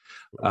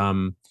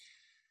 The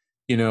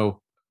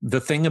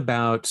thing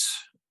about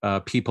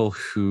people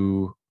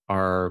who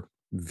are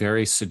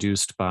very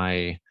seduced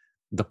by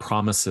the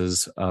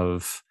promises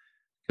of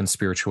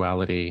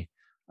conspirituality,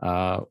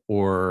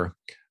 or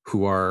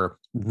who are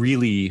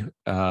really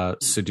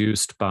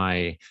seduced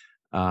by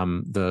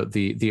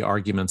the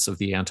arguments of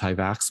the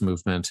anti-vax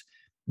movement,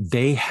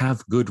 they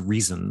have good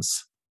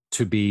reasons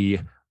to be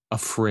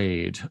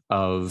afraid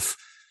of,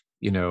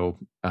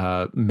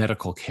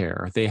 medical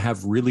care. They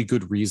have really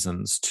good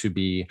reasons to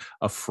be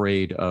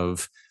afraid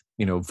of,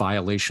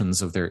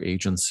 violations of their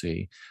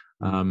agency.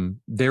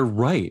 They're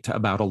right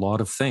about a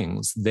lot of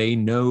things. They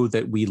know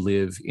that we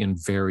live in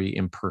very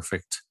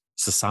imperfect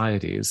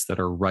societies that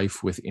are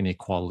rife with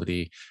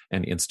inequality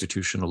and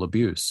institutional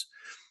abuse.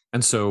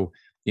 And so,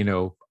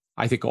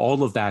 I think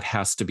all of that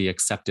has to be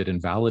accepted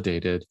and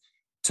validated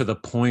to the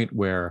point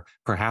where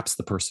perhaps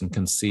the person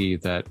can see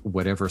that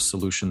whatever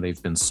solution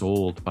they've been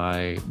sold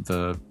by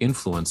the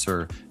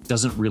influencer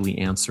doesn't really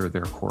answer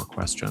their core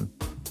question.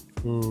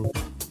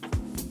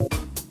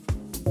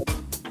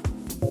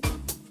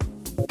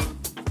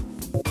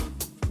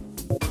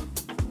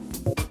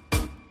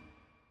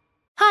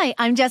 Hi,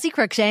 I'm Jessie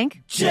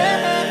Cruikshank. Jessie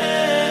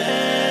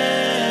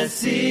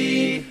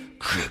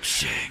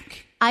Cruikshank.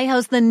 I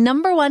host the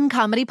 #1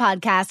 comedy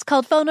podcast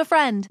called Phone a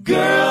Friend.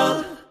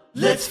 Girl,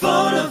 let's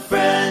phone a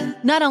friend.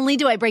 Not only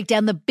do I break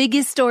down the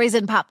biggest stories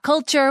in pop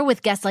culture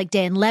with guests like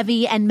Dan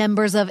Levy and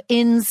members of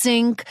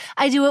NSYNC,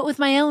 I do it with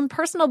my own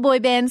personal boy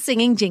band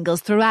singing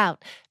jingles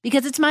throughout.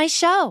 Because it's my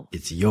show.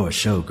 It's your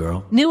show,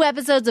 girl. New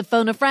episodes of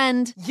Phone a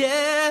Friend.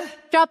 Yeah.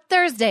 Drop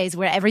Thursdays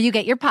wherever you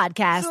get your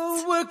podcasts.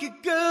 So work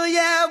it, girl.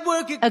 Yeah,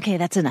 work it. Okay,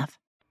 that's enough.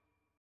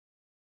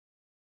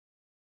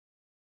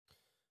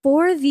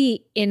 For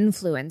the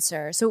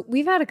influencer, so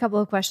we've had a couple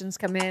of questions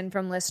come in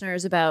from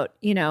listeners about,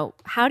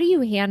 how do you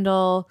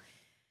handle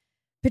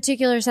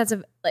particular sets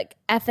of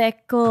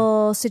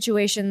ethical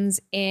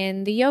situations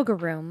in the yoga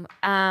room?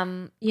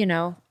 I've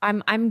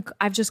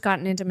just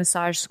gotten into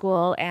massage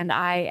school,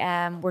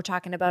 and we're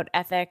talking about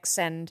ethics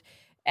and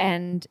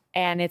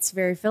it's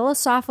very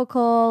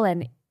philosophical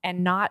and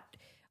not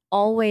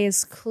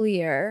always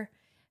clear,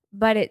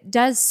 but it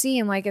does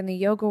seem like in the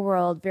yoga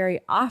world very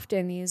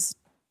often these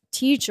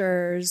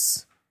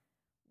teachers,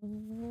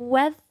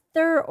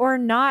 whether or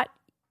not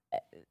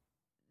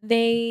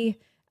they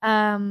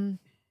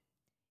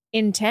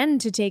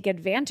intend to take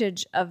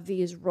advantage of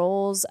these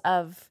roles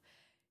of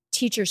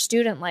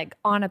teacher-student,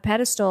 on a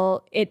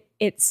pedestal,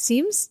 it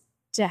seems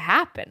to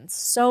happen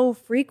so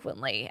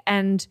frequently.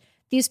 And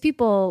these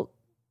people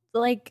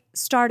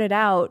started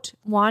out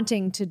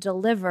wanting to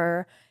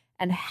deliver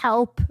and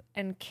help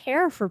and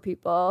care for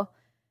people,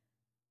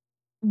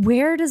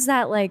 where does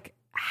that like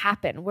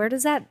happen? Where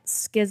does that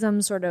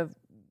schism sort of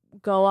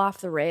go off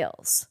the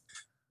rails?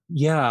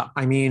 Yeah,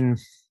 I mean,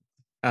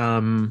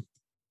 let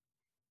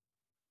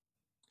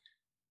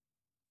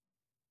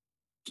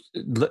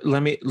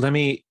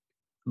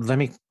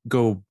me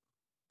go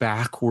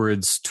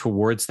backwards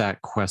towards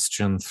that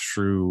question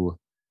through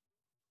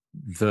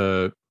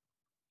the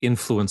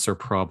influencer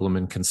problem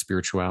in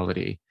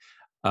conspirituality.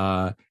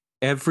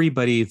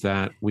 Everybody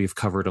that we've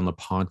covered on the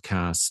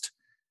podcast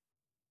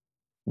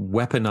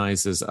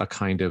weaponizes a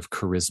kind of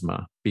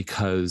charisma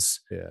because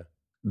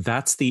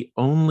that's the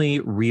only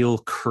real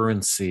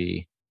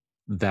currency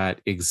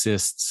that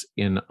exists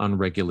in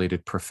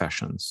unregulated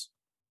professions,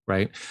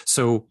 right?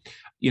 So,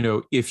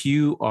 if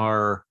you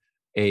are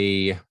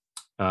a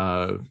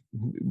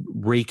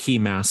Reiki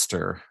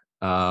master,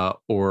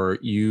 or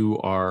you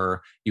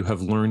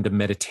have learned a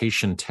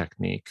meditation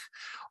technique,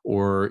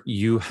 or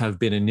you have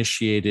been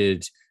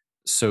initiated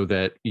so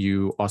that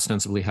you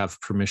ostensibly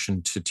have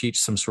permission to teach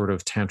some sort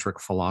of tantric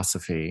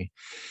philosophy,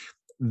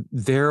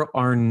 there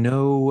are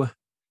no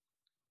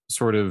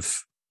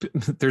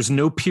there's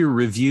no peer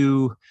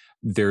review,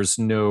 there's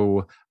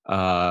no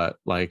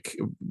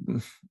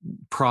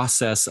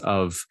process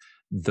of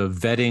the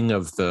vetting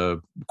of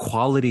the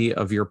quality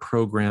of your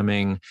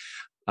programming.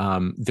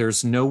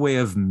 There's no way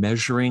of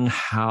measuring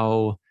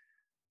how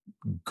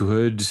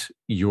good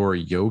your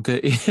yoga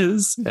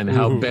is and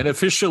how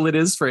beneficial it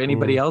is for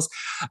anybody else.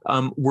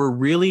 We're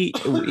really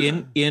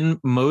in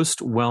most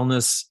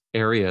wellness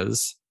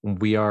areas,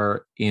 we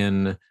are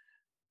in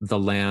the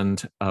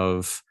land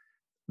of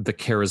the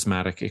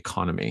charismatic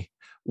economy,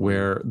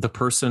 where the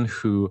person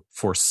who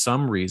for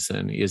some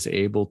reason is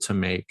able to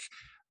make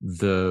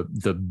the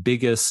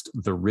biggest,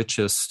 the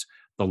richest,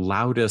 the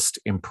loudest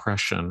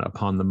impression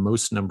upon the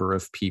most number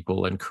of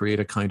people and create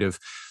a kind of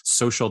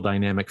social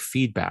dynamic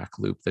feedback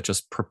loop that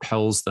just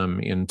propels them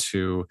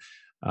into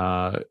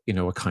a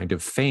kind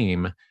of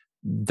fame.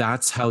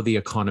 That's how the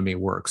economy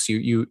works.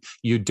 You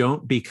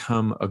don't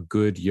become a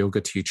good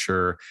yoga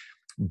teacher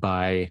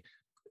by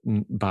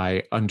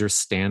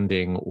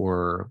understanding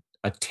or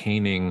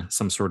attaining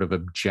some sort of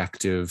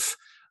objective,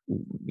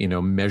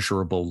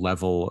 measurable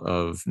level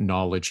of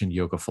knowledge in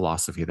yoga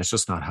philosophy. That's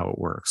just not how it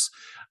works.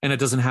 And it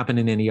doesn't happen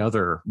in any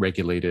other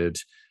regulated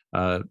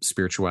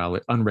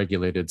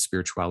unregulated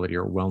spirituality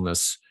or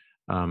wellness,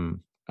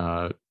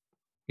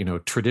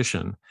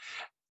 tradition.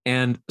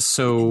 And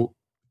so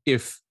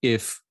if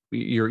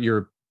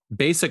your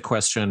basic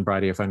question,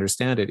 Bryde, if I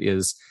understand it,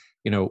 is,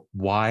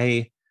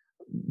 why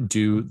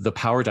do the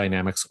power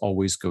dynamics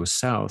always go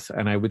south?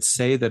 And I would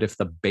say that if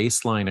the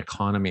baseline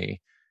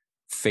economy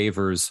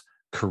favors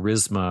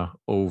charisma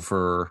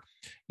over,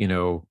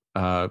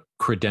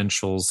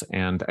 credentials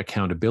and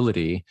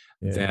accountability,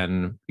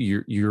 then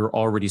you're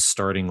already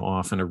starting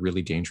off in a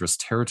really dangerous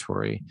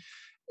territory.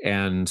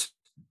 And,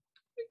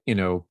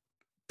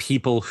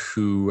 people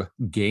who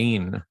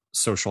gain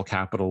social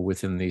capital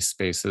within these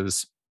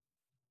spaces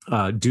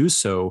do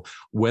so,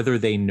 whether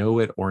they know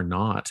it or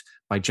not,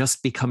 by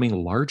just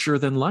becoming larger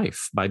than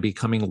life, by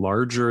becoming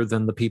larger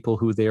than the people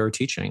who they are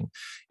teaching,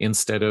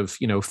 instead of,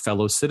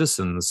 fellow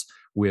citizens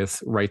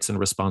with rights and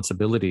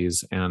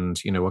responsibilities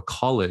and, a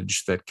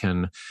college that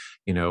can,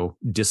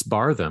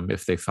 disbar them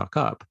if they fuck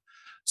up.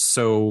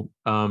 So,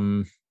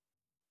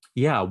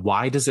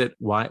 why is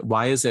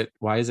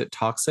it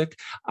toxic?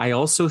 I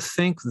also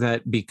think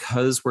that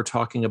because we're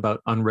talking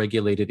about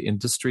unregulated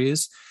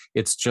industries,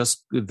 it's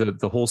just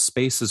the whole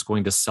space is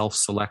going to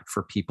self-select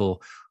for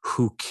people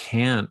who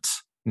can't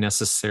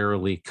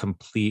necessarily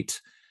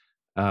complete,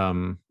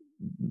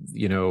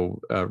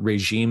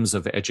 regimes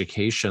of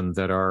education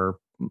that are,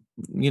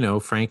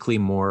 frankly,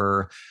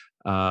 more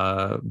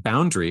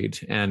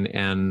boundaried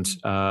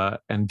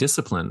and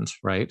disciplined,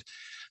 right?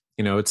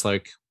 It's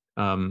like,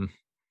 I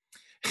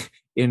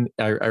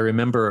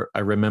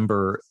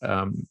remember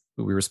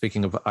we were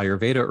speaking of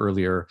Ayurveda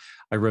earlier.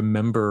 I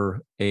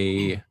remember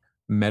a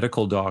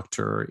medical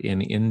doctor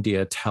in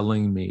India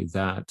telling me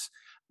that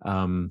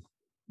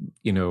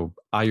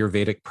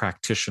Ayurvedic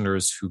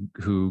practitioners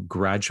who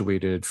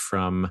graduated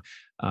from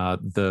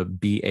the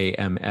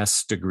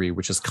BAMS degree,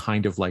 which is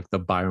kind of like the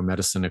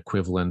biomedicine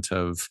equivalent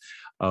of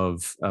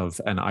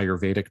an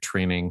Ayurvedic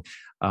training.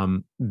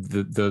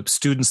 The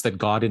students that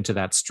got into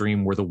that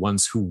stream were the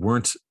ones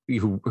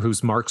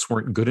whose marks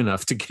weren't good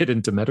enough to get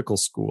into medical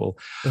school.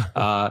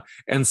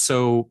 And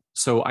so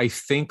I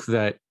think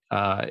that,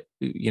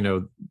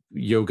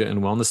 yoga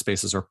and wellness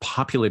spaces are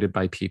populated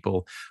by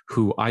people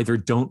who either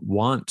don't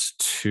want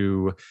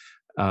to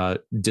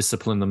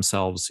discipline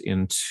themselves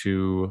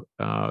into,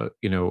 a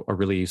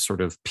really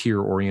sort of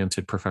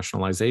peer-oriented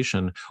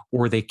professionalization,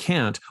 or they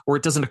can't, or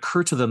it doesn't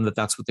occur to them that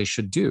that's what they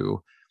should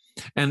do.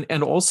 And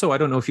also, I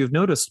don't know if you've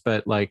noticed,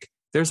 but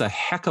there's a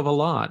heck of a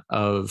lot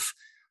of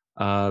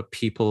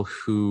people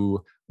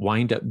who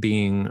wind up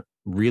being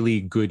really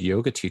good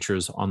yoga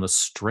teachers on the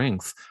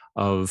strength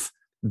of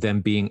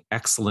them being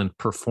excellent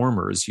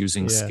performers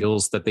using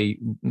skills that they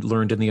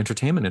learned in the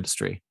entertainment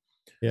industry.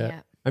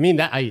 Yeah. I mean,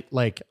 that I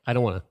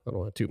don't want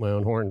to toot my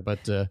own horn,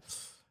 but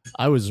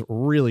I was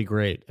really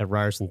great at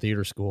Ryerson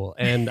Theater School,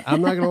 and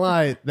I'm not gonna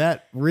lie,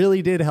 that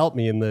really did help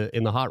me in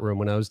the hot room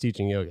when I was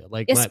teaching yoga.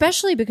 Like,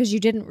 especially because you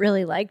didn't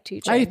really like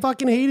teaching. I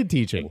fucking hated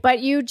teaching, but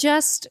you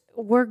just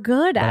were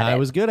good at it. I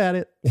was good at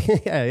it.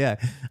 yeah.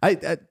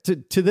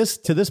 To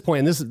this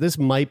point, and this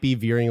might be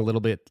veering a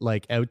little bit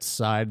like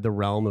outside the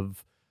realm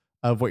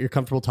of what you're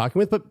comfortable talking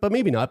with, but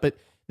maybe not. But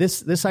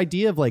this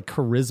idea of like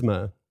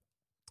charisma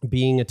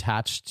being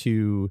attached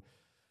to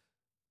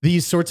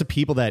these sorts of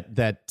people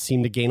that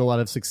seem to gain a lot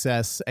of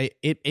success,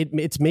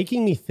 it's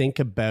making me think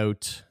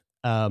about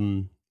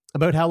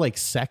how like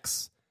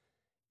sex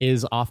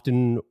is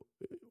often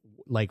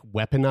like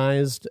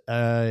weaponized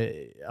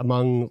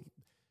among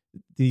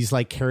these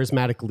like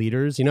charismatic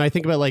leaders. You know, I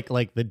think about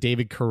like the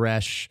David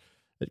Koresh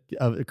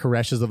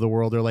Koreshes of the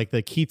world, or like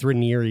the Keith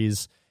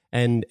Ranieris,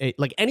 and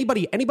like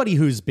anybody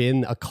who's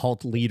been a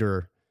cult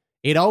leader.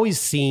 It always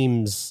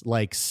seems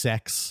like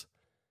sex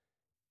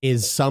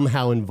is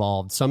somehow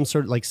involved. Some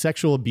sort of like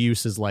sexual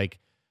abuse is like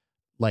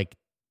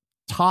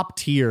top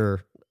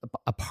tier,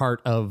 a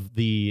part of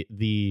the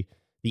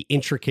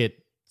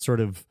intricate sort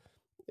of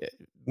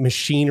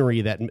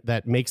machinery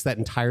that makes that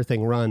entire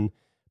thing run.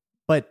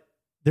 But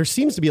there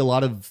seems to be a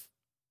lot of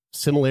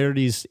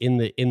similarities in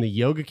the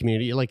yoga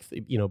community. Like,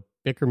 you know,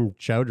 Bikram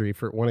Choudhury,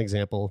 for one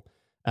example,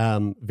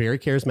 very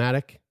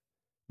charismatic,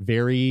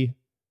 very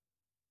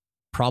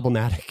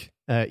problematic.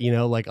 You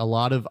know, like a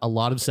lot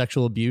of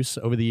sexual abuse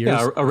over the years.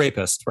 Yeah, a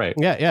rapist, right?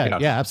 Yeah,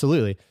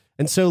 absolutely.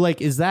 And so,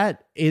 like, is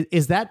that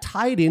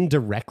tied in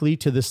directly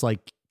to this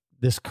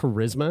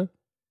charisma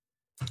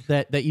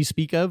that you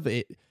speak of?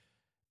 I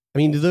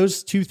mean, do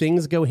those two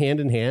things go hand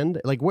in hand?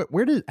 Like,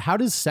 how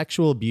does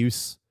sexual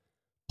abuse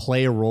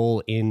play a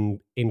role in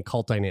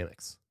cult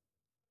dynamics?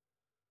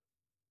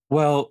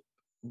 Well,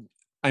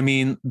 I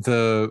mean,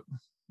 the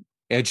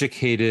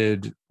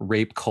educated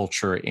rape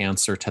culture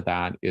answer to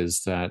that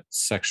is that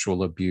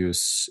sexual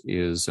abuse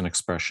is an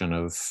expression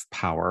of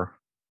power,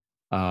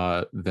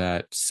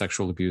 that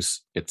sexual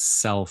abuse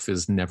itself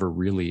is never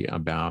really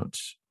about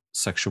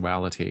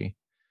sexuality,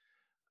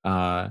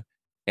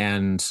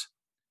 and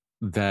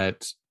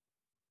that,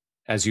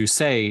 as you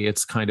say,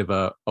 it's kind of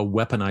a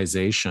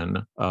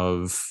weaponization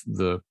of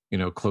the, you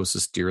know,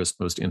 closest, dearest,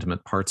 most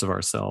intimate parts of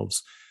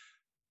ourselves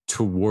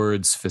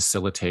towards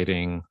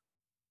facilitating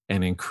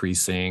and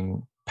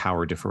increasing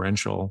power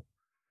differential.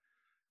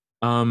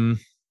 I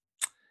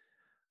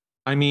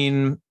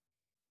mean,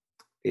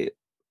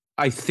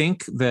 I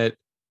think that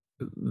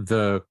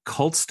the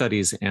cult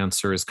studies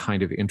answer is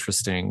kind of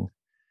interesting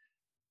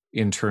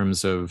in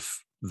terms of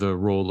the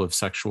role of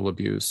sexual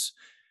abuse.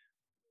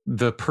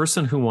 The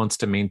person who wants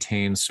to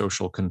maintain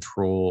social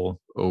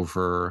control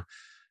over,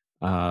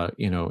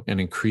 you know, an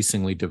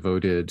increasingly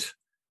devoted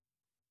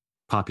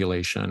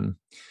population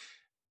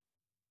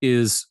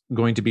is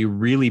going to be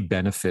really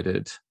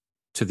benefited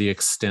to the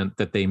extent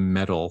that they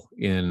meddle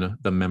in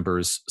the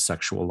members'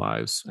 sexual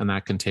lives. And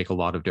that can take a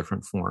lot of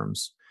different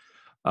forms.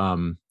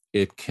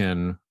 It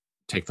can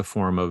take the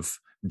form of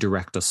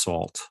direct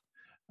assault,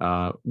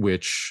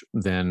 which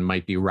then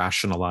might be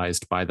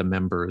rationalized by the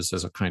members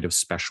as a kind of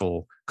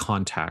special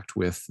contact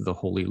with the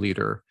holy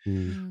leader.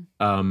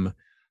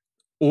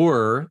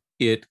 Or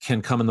it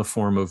can come in the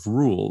form of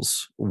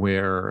rules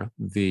where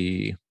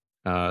the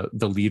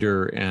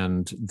leader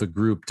and the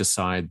group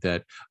decide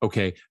that,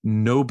 okay,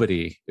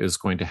 nobody is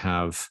going to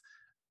have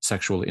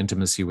sexual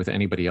intimacy with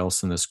anybody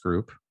else in this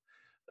group.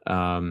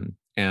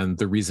 And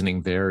the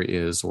reasoning there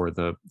is, or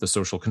the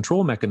social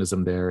control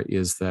mechanism there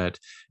is that,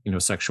 you know,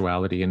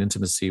 sexuality and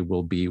intimacy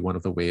will be one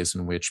of the ways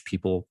in which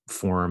people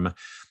form,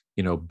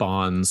 you know,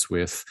 bonds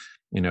with,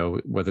 you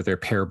know, whether they're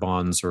pair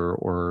bonds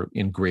or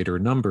in greater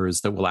numbers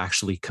that will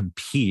actually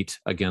compete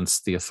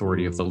against the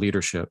authority of the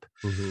leadership.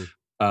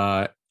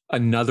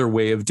 Another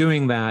way of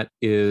doing that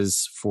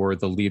is for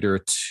the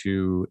leader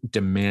to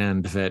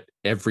demand that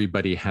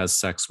everybody has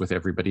sex with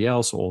everybody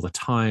else all the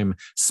time,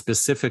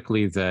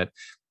 specifically that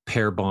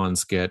pair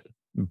bonds get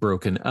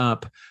broken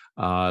up,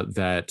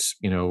 that,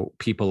 you know,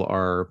 people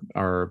are,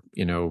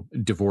 you know,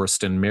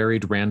 divorced and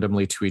married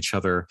randomly to each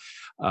other.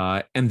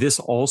 And this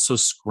also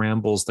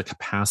scrambles the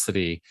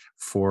capacity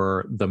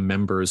for the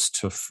members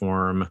to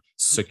form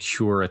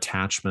secure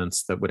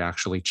attachments that would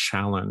actually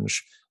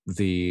challenge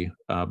the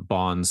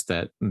bonds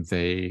that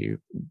they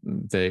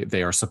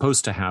are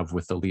supposed to have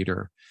with the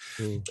leader.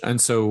 And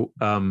so,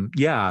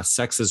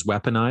 sex is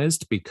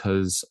weaponized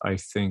because I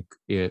think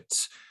it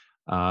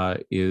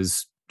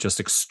is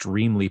just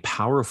extremely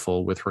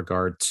powerful with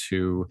regard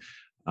to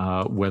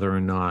whether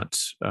or not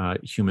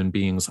human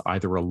beings,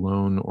 either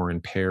alone or in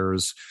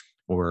pairs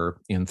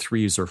or in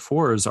threes or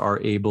fours,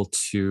 are able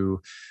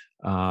to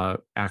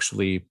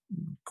actually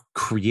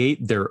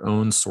create their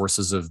own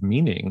sources of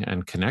meaning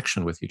and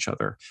connection with each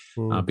other,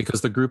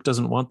 because the group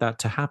doesn't want that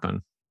to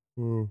happen.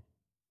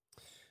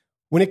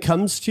 When it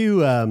comes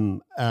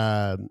to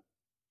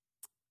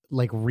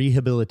like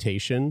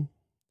rehabilitation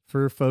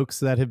for folks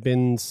that have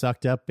been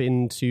sucked up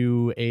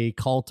into a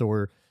cult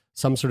or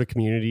some sort of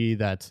community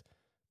that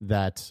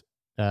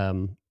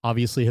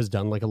obviously has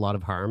done like a lot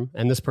of harm,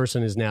 and this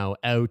person is now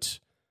out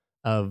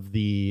of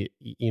the,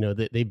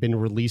 they've been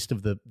released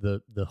of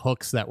the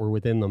hooks that were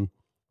within them.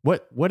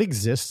 What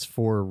exists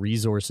for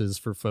resources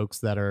for folks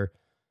that are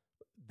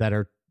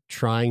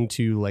trying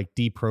to like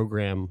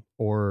deprogram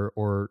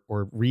or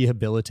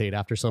rehabilitate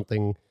after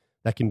something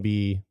that can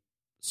be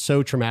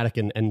so traumatic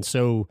and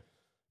so,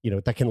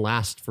 that can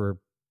last for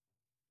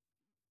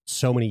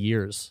so many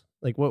years?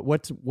 Like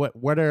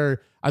what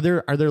are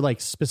there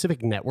like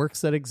specific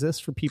networks that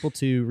exist for people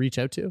to reach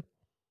out to?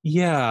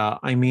 Yeah,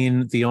 I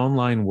mean, the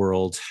online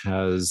world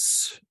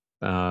has,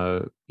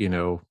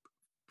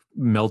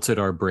 melted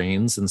our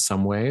brains in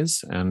some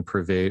ways and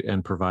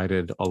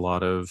provided a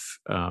lot of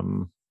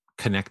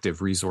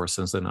connective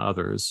resources in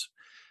others.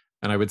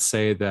 And I would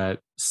say that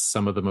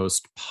some of the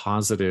most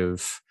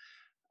positive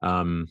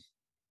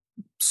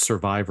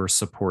survivor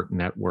support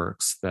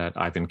networks that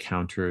I've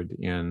encountered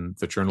in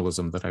the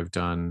journalism that I've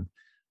done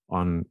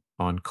on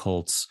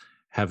cults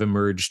have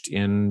emerged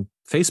in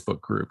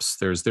Facebook groups.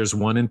 There's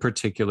one in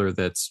particular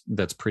that's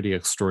pretty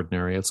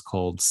extraordinary. It's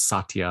called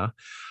Satya,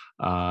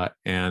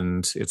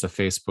 and it's a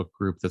Facebook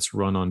group that's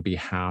run on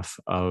behalf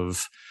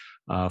of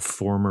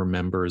former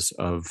members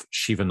of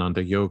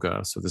Shivananda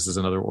Yoga. So this is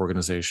another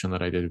organization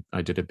that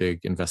I did a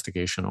big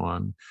investigation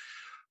on,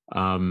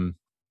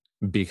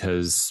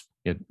 because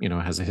it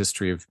has a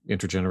history of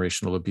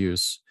intergenerational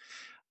abuse,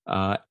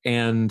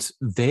 and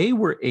they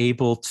were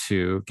able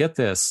to get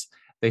this.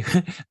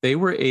 They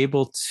were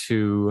able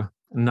to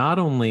not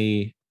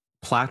only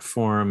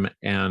platform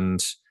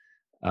and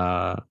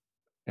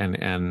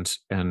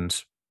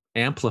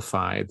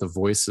amplify the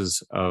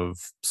voices of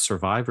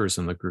survivors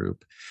in the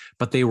group,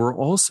 but they were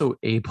also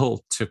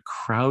able to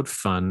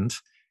crowdfund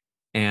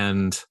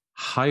and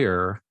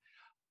hire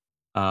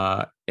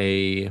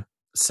a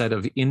set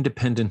of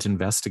independent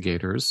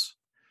investigators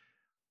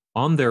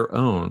on their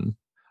own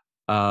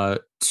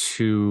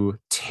to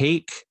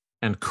take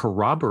and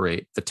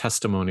corroborate the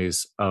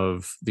testimonies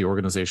of the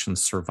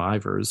organization's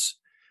survivors,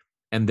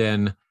 and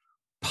then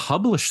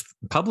publish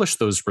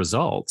those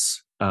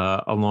results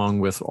along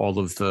with all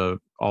of the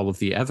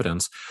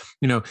evidence.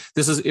 There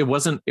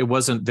was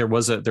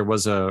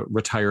a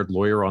retired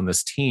lawyer on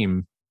this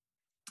team,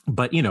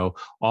 but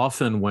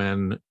often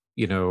when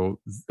an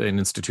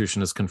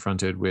institution is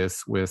confronted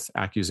with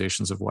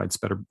accusations of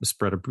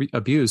widespread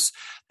abuse,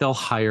 they'll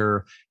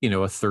hire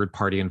a third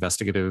party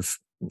investigative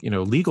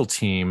legal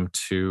team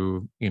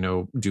to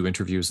do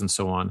interviews and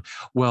so on.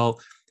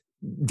 Well,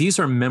 these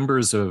are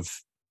members of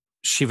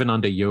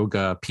Shivananda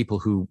Yoga, people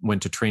who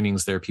went to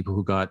trainings there, people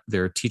who got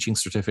their teaching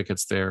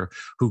certificates there,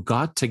 who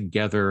got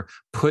together,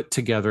 put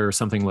together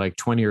something like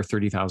 $20,000 or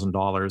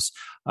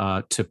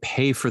 $30,000 to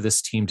pay for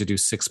this team to do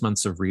 6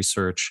 months of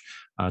research,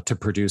 to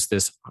produce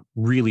this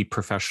really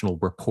professional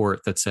report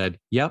that said,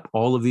 "Yep,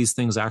 all of these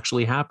things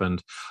actually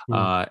happened,"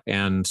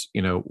 and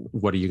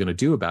what are you going to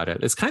do about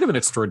it? It's kind of an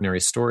extraordinary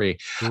story,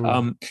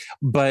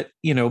 but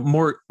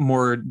more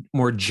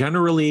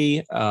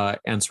generally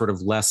and sort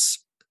of less.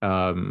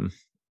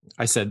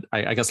 I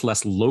guess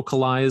less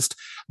localized.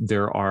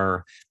 There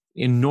are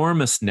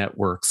enormous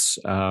networks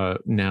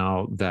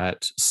now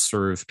that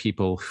serve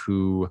people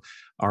who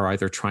are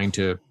either trying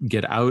to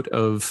get out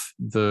of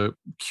the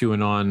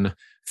QAnon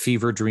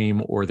fever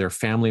dream or their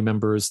family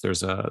members.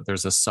 There's a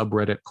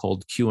subreddit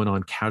called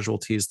QAnon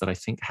Casualties that I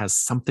think has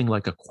something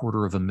like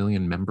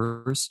 250,000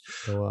 members.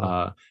 Oh,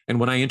 wow. And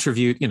when I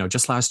interviewed,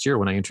 just last year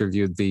when I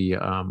interviewed the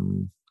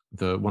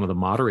one of the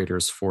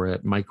moderators for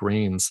it, Mike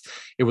Rains,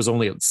 it was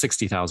only at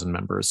 60,000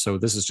 members. So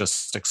this has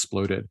just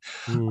exploded.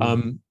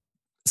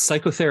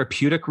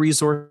 Psychotherapeutic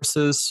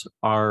resources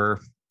are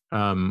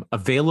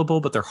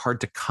available, but they're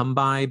hard to come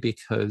by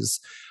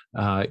because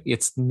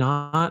it's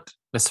not,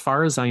 as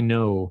far as I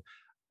know,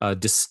 a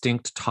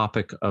distinct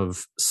topic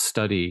of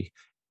study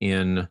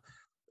in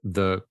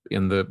the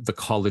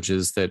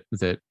colleges that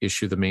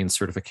issue the main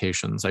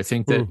certifications. I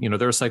think that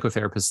there are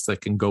psychotherapists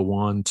that can go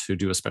on to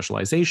do a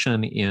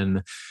specialization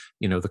in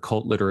the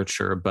cult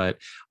literature, but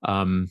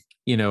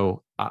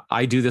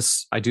I do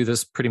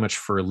this pretty much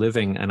for a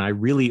living, and I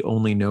really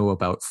only know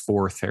about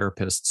 4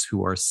 therapists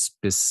who are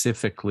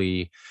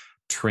specifically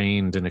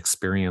trained and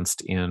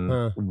experienced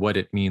in what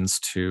it means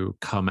to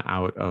come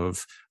out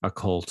of a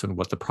cult and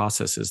what the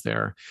process is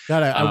there.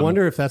 God, I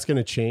wonder if that's going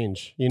to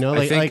change.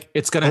 I think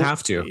it's going to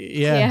have to.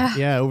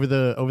 Yeah. Over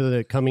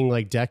the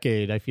coming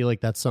decade, I feel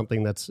like that's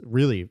something that's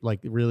really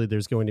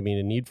there's going to be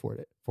a need for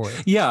it.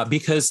 Yeah,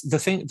 because the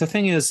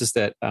thing is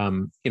that I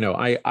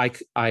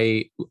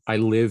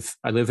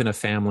live in a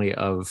family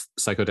of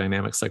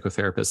psychodynamic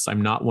psychotherapists.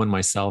 I'm not one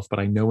myself, but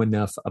I know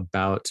enough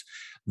about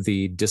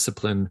the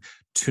discipline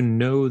to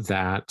know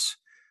that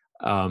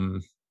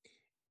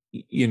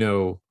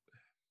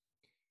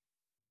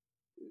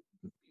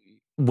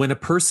when a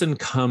person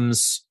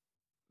comes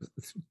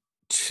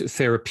to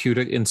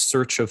therapeutic in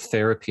search of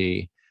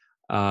therapy,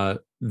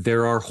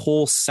 there are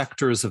whole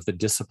sectors of the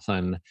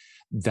discipline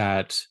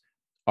that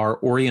are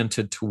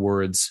oriented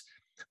towards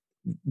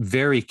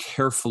very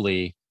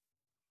carefully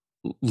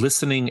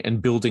listening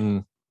and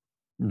building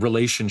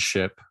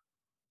relationship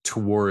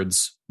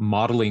towards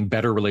modeling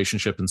better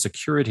relationship and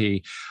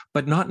security,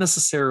 but not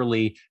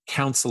necessarily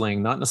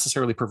counseling, not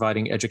necessarily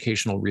providing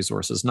educational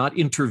resources, not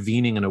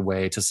intervening in a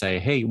way to say,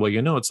 hey, well,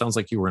 it sounds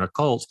like you were in a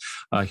cult.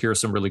 Here are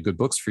some really good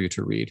books for you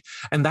to read.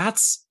 And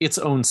that's its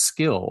own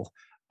skill.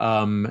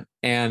 And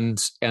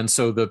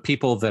so the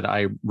people that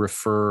I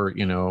refer,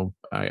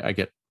 I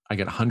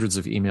get hundreds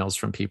of emails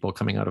from people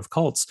coming out of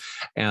cults,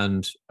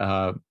 and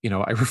I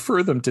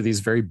refer them to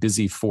these very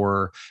busy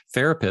 4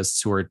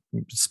 therapists who are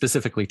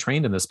specifically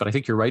trained in this. But I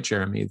think you're right,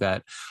 Jeremie,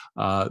 that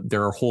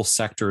there are whole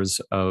sectors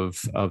of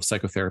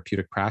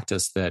psychotherapeutic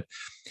practice that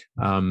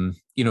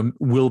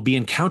will be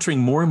encountering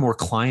more and more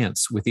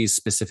clients with these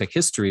specific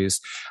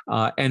histories,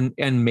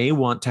 and may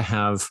want to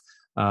have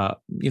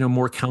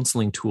more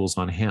counseling tools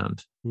on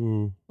hand.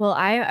 Well,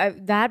 I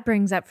that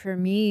brings up for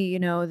me,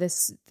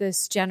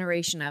 this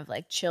generation of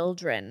like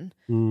children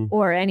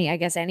or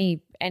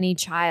any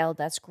child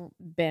that's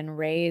been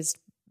raised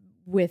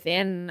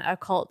within a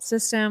cult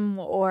system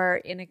or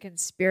in a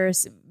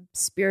conspiracy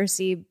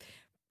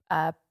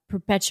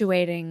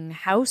perpetuating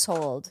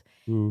household,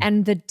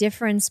 and the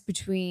difference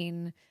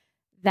between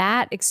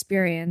that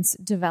experience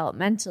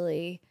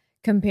developmentally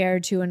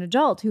compared to an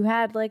adult who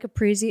had like a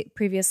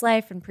previous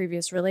life and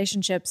previous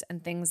relationships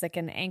and things that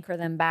can anchor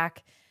them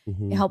back,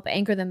 help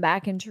anchor them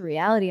back into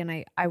reality.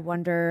 And I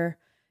wonder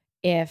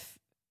if,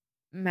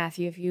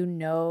 Matthew, if you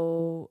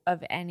know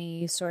of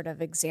any sort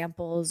of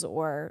examples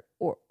or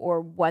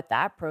what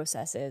that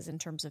process is in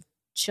terms of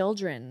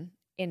children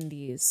in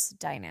these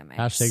dynamics.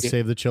 Hashtag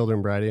save the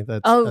children, Bryde.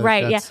 That's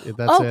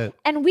it.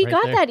 And we right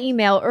got there. that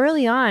email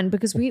early on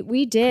because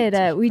we did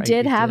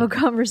have a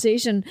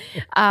conversation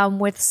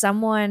with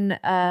someone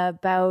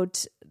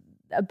about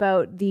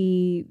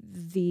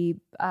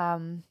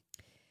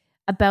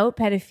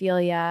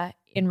pedophilia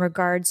in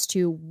regards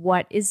to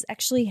what is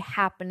actually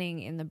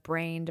happening in the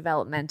brain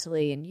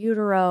developmentally in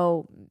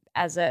utero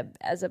as a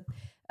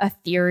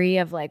theory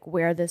of like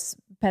where this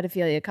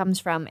pedophilia comes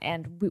from.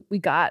 And we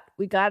got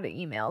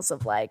emails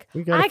of like,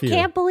 I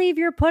can't believe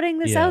you're putting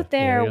this out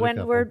there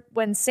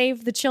when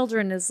Save the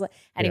Children is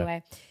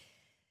anyway.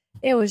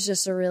 It was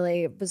just a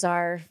really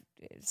bizarre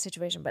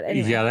situation, but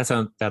anyway. Yeah,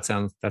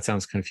 that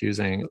sounds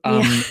confusing.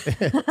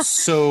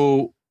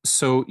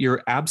 So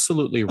you're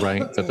absolutely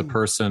right that the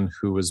person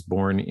who was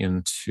born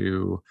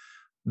into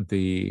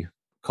the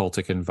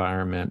cultic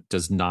environment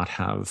does not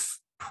have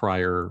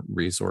prior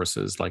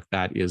resources. Like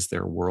that is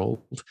their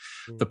world.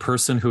 The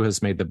person who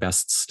has made the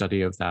best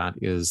study of that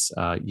is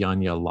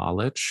Janja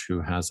Lalich,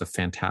 who has a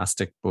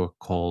fantastic book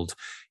called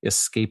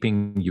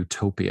Escaping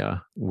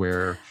Utopia,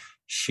 where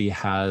she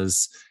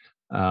has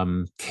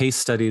case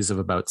studies of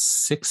about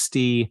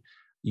 60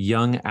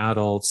 young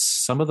adults.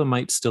 Some of them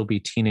might still be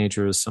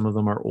teenagers, some of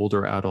them are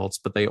older adults,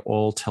 but they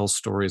all tell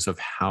stories of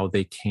how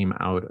they came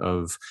out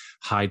of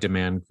high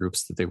demand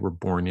groups that they were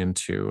born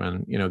into.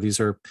 And these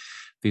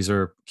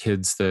are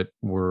kids that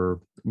were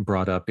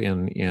brought up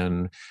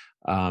in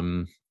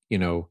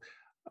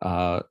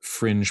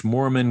fringe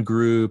Mormon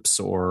groups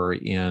or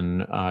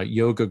in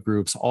yoga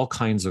groups, all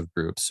kinds of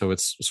groups. So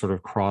it's sort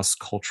of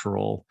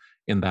cross-cultural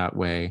in that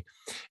way.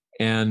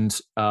 And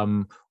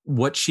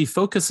what she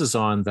focuses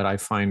on that I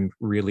find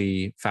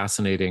really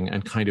fascinating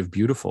and kind of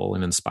beautiful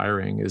and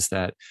inspiring is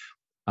that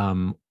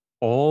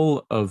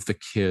all of the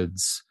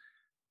kids,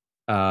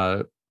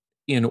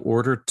 in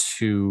order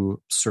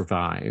to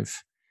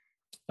survive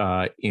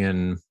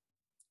in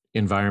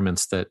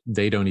environments that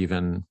they don't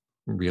even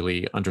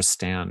really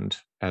understand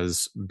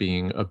as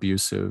being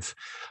abusive,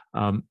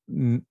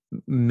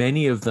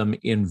 many of them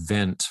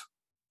invent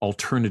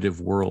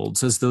alternative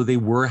worlds as though they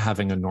were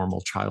having a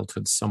normal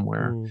childhood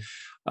somewhere.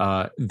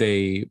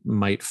 They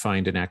might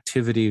find an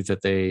activity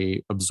that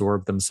they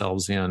absorb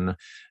themselves in,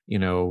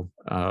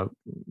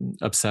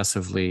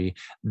 obsessively.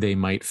 They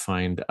might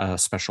find a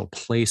special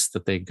place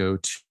that they go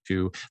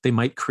to. They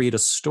might create a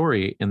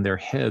story in their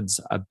heads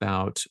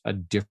about a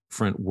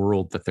different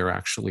world that they're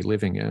actually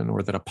living in,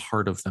 or that a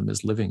part of them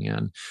is living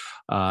in.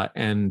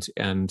 And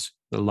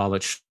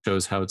Lalich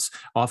shows how it's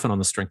often on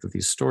the strength of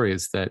these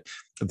stories that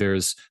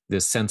there's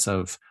this sense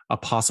of a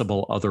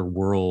possible other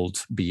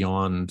world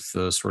beyond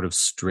the sort of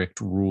strict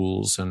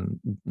rules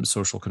and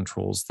social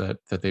controls that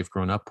they've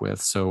grown up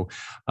with. So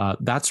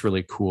that's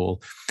really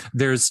cool.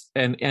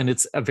 And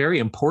it's a very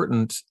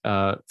important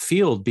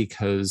field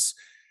because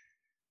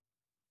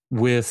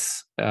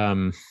with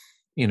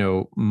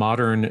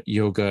modern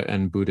yoga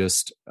and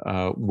Buddhist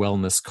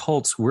wellness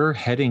cults, we're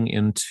heading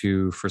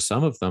into, for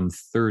some of them,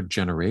 third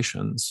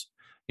generations.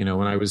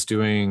 When I was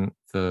doing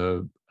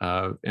the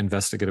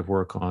investigative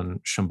work on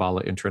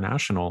Shambhala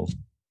International,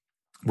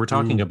 we're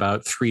talking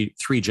about three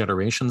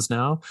generations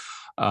now.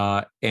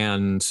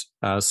 And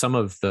some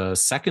of the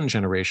second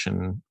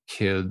generation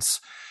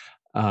kids,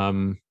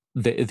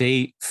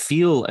 they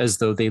feel as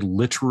though they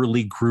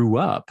literally grew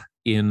up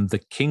in the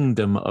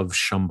kingdom of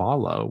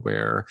Shambhala,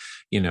 where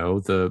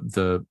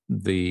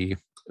the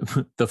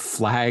the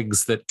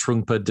flags that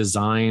Trungpa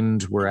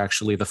designed were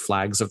actually the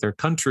flags of their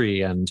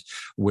country, and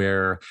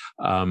where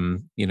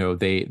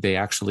they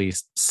actually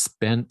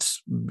spent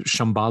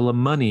Shambhala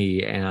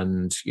money,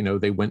 and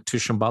they went to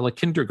Shambhala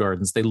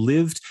kindergartens. They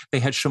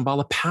had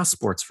Shambhala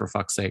passports, for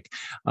fuck's sake.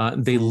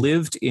 They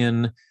lived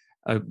in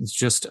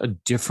just a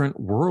different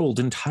world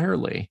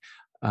entirely,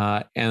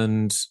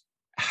 and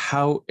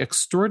how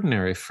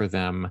extraordinary for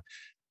them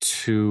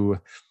to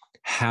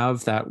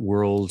have that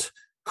world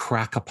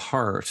crack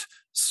apart,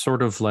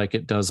 sort of like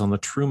it does on the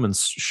Truman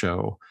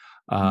Show,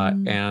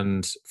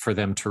 and for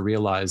them to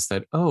realize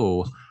that,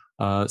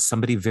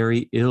 somebody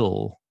very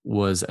ill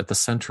was at the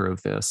center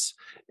of this,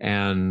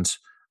 and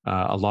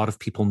a lot of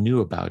people knew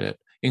about it,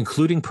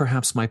 including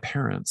perhaps my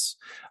parents,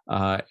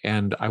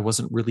 and I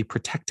wasn't really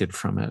protected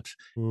from it.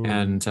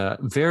 And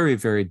very,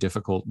 very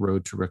difficult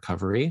road to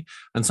recovery.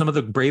 And some of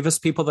the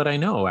bravest people that I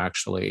know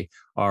actually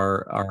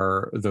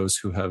are those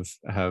who have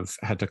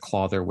had to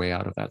claw their way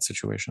out of that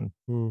situation.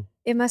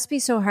 It must be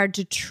so hard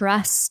to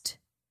trust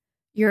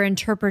your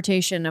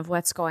interpretation of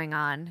what's going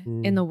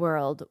on in the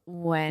world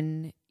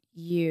when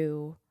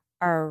you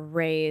are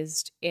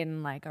raised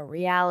in like a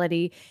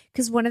reality.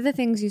 Because one of the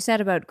things you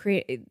said about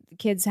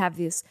kids have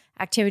these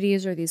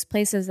activities or these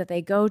places that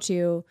they go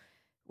to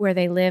where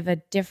they live a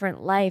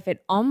different life,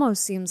 it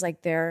almost seems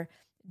like they're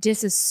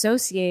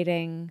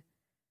disassociating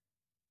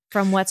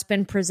from what's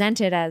been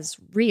presented as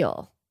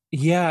real.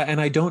 Yeah,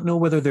 and I don't know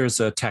whether there's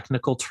a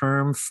technical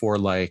term for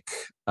like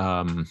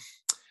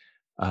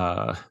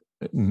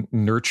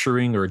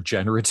nurturing or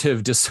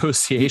generative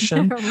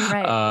dissociation.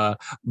 Right.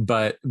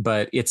 But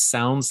it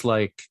sounds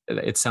like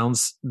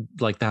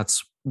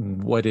that's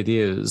what it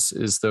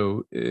is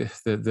though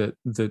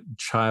the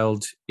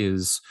child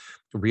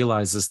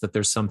realizes that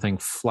there's something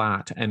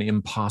flat and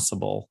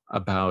impossible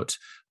about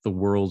the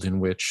world in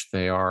which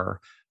they are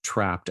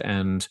trapped.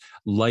 And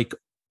like,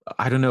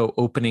 I don't know,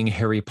 opening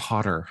Harry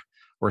Potter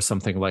or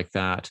something like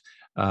that,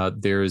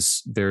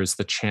 there's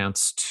the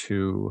chance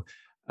to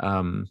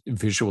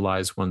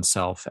visualize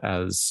oneself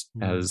as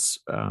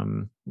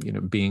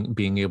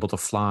being able to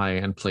fly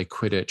and play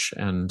Quidditch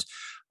and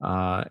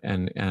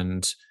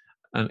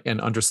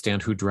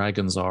understand who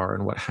dragons are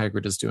and what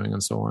Hagrid is doing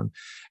and so on.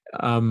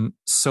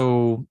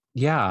 So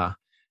yeah,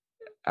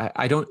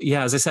 I don't.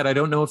 Yeah, as I said, I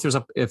don't know if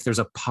there's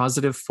a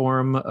positive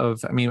form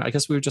of. I mean, I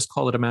guess we would just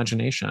call it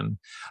imagination,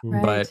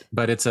 right.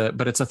 but it's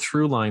a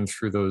through line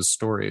through those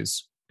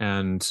stories,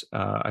 and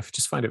I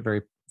just find it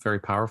very, very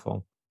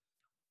powerful.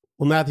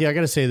 Well, Matthew, I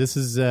got to say,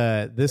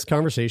 this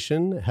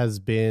conversation has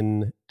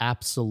been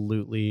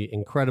absolutely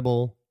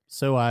incredible,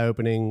 so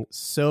eye-opening,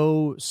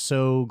 so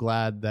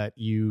glad that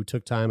you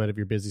took time out of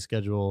your busy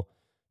schedule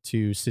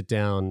to sit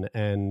down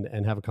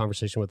and have a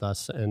conversation with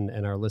us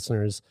and our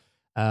listeners.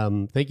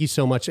 Thank you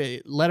so much.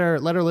 Let our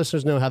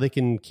listeners know how they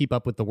can keep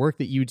up with the work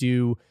that you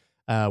do,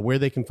 where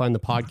they can find the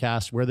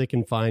podcast, where they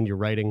can find your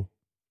writing.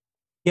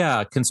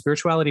 Yeah,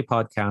 Conspirituality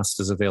podcast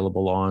is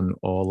available on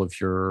all of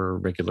your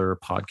regular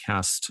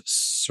podcast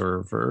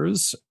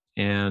servers,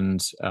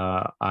 and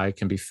I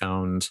can be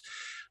found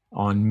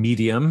on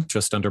Medium,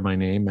 just under my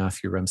name,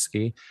 Matthew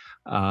Remski.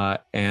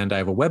 And I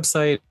have a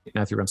website,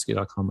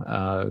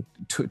 MatthewRemski.com.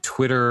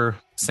 Twitter,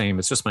 same,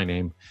 it's just my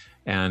name,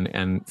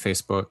 and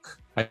Facebook.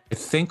 I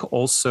think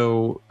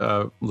also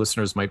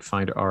listeners might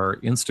find our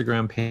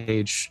Instagram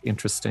page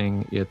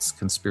interesting. It's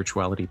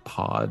Conspirituality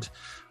Pod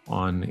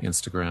on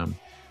Instagram.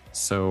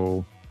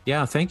 So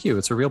yeah, thank you.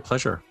 It's a real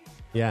pleasure.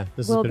 Yeah,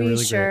 this has been really great. We'll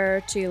be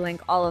sure to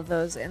link all of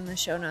those in the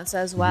show notes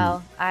as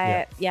well.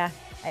 I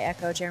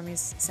echo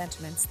Jeremie's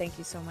sentiments. Thank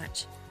you so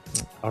much.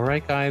 All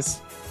right,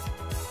 guys.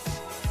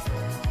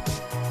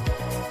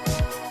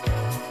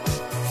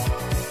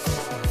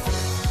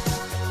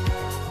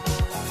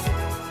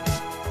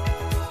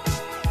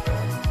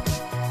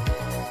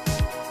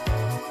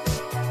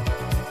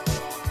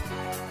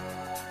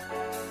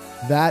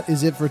 That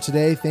is it for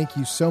today. Thank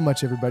you so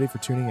much, everybody, for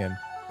tuning in.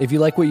 If you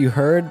like what you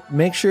heard,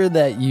 make sure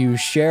that you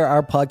share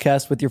our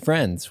podcast with your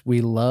friends.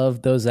 We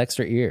love those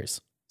extra ears.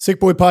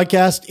 Sickboy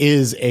Podcast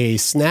is a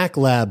Snack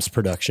Labs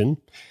production.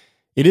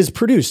 It is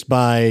produced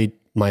by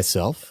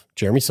myself,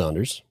 Jeremie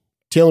Saunders,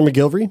 Taylor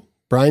McGilvery,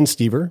 Brian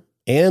Stever,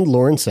 and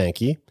Lauren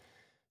Sankey.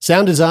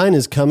 Sound design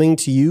is coming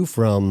to you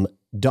from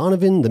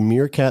Donovan the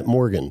Meerkat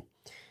Morgan.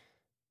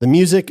 The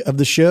music of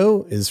the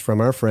show is from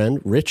our friend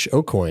Rich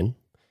O'Coin.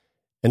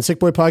 And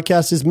Sickboy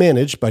Podcast is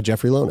managed by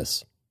Jeffrey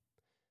Lonis.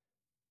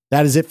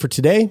 That is it for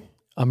today.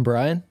 I'm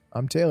Brian.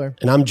 I'm Taylor.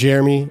 And I'm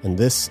Jeremie, and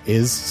this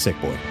is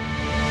Sickboy.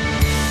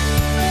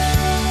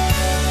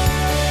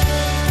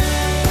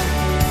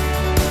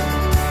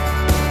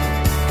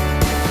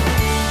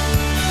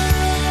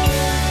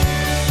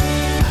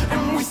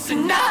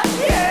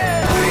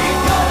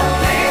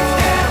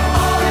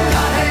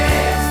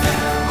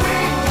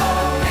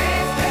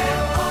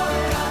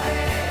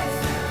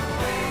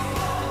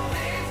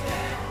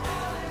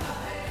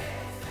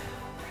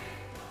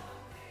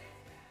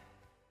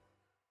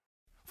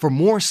 For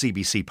more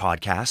CBC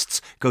podcasts,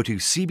 go to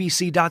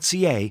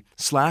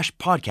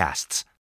cbc.ca/podcasts.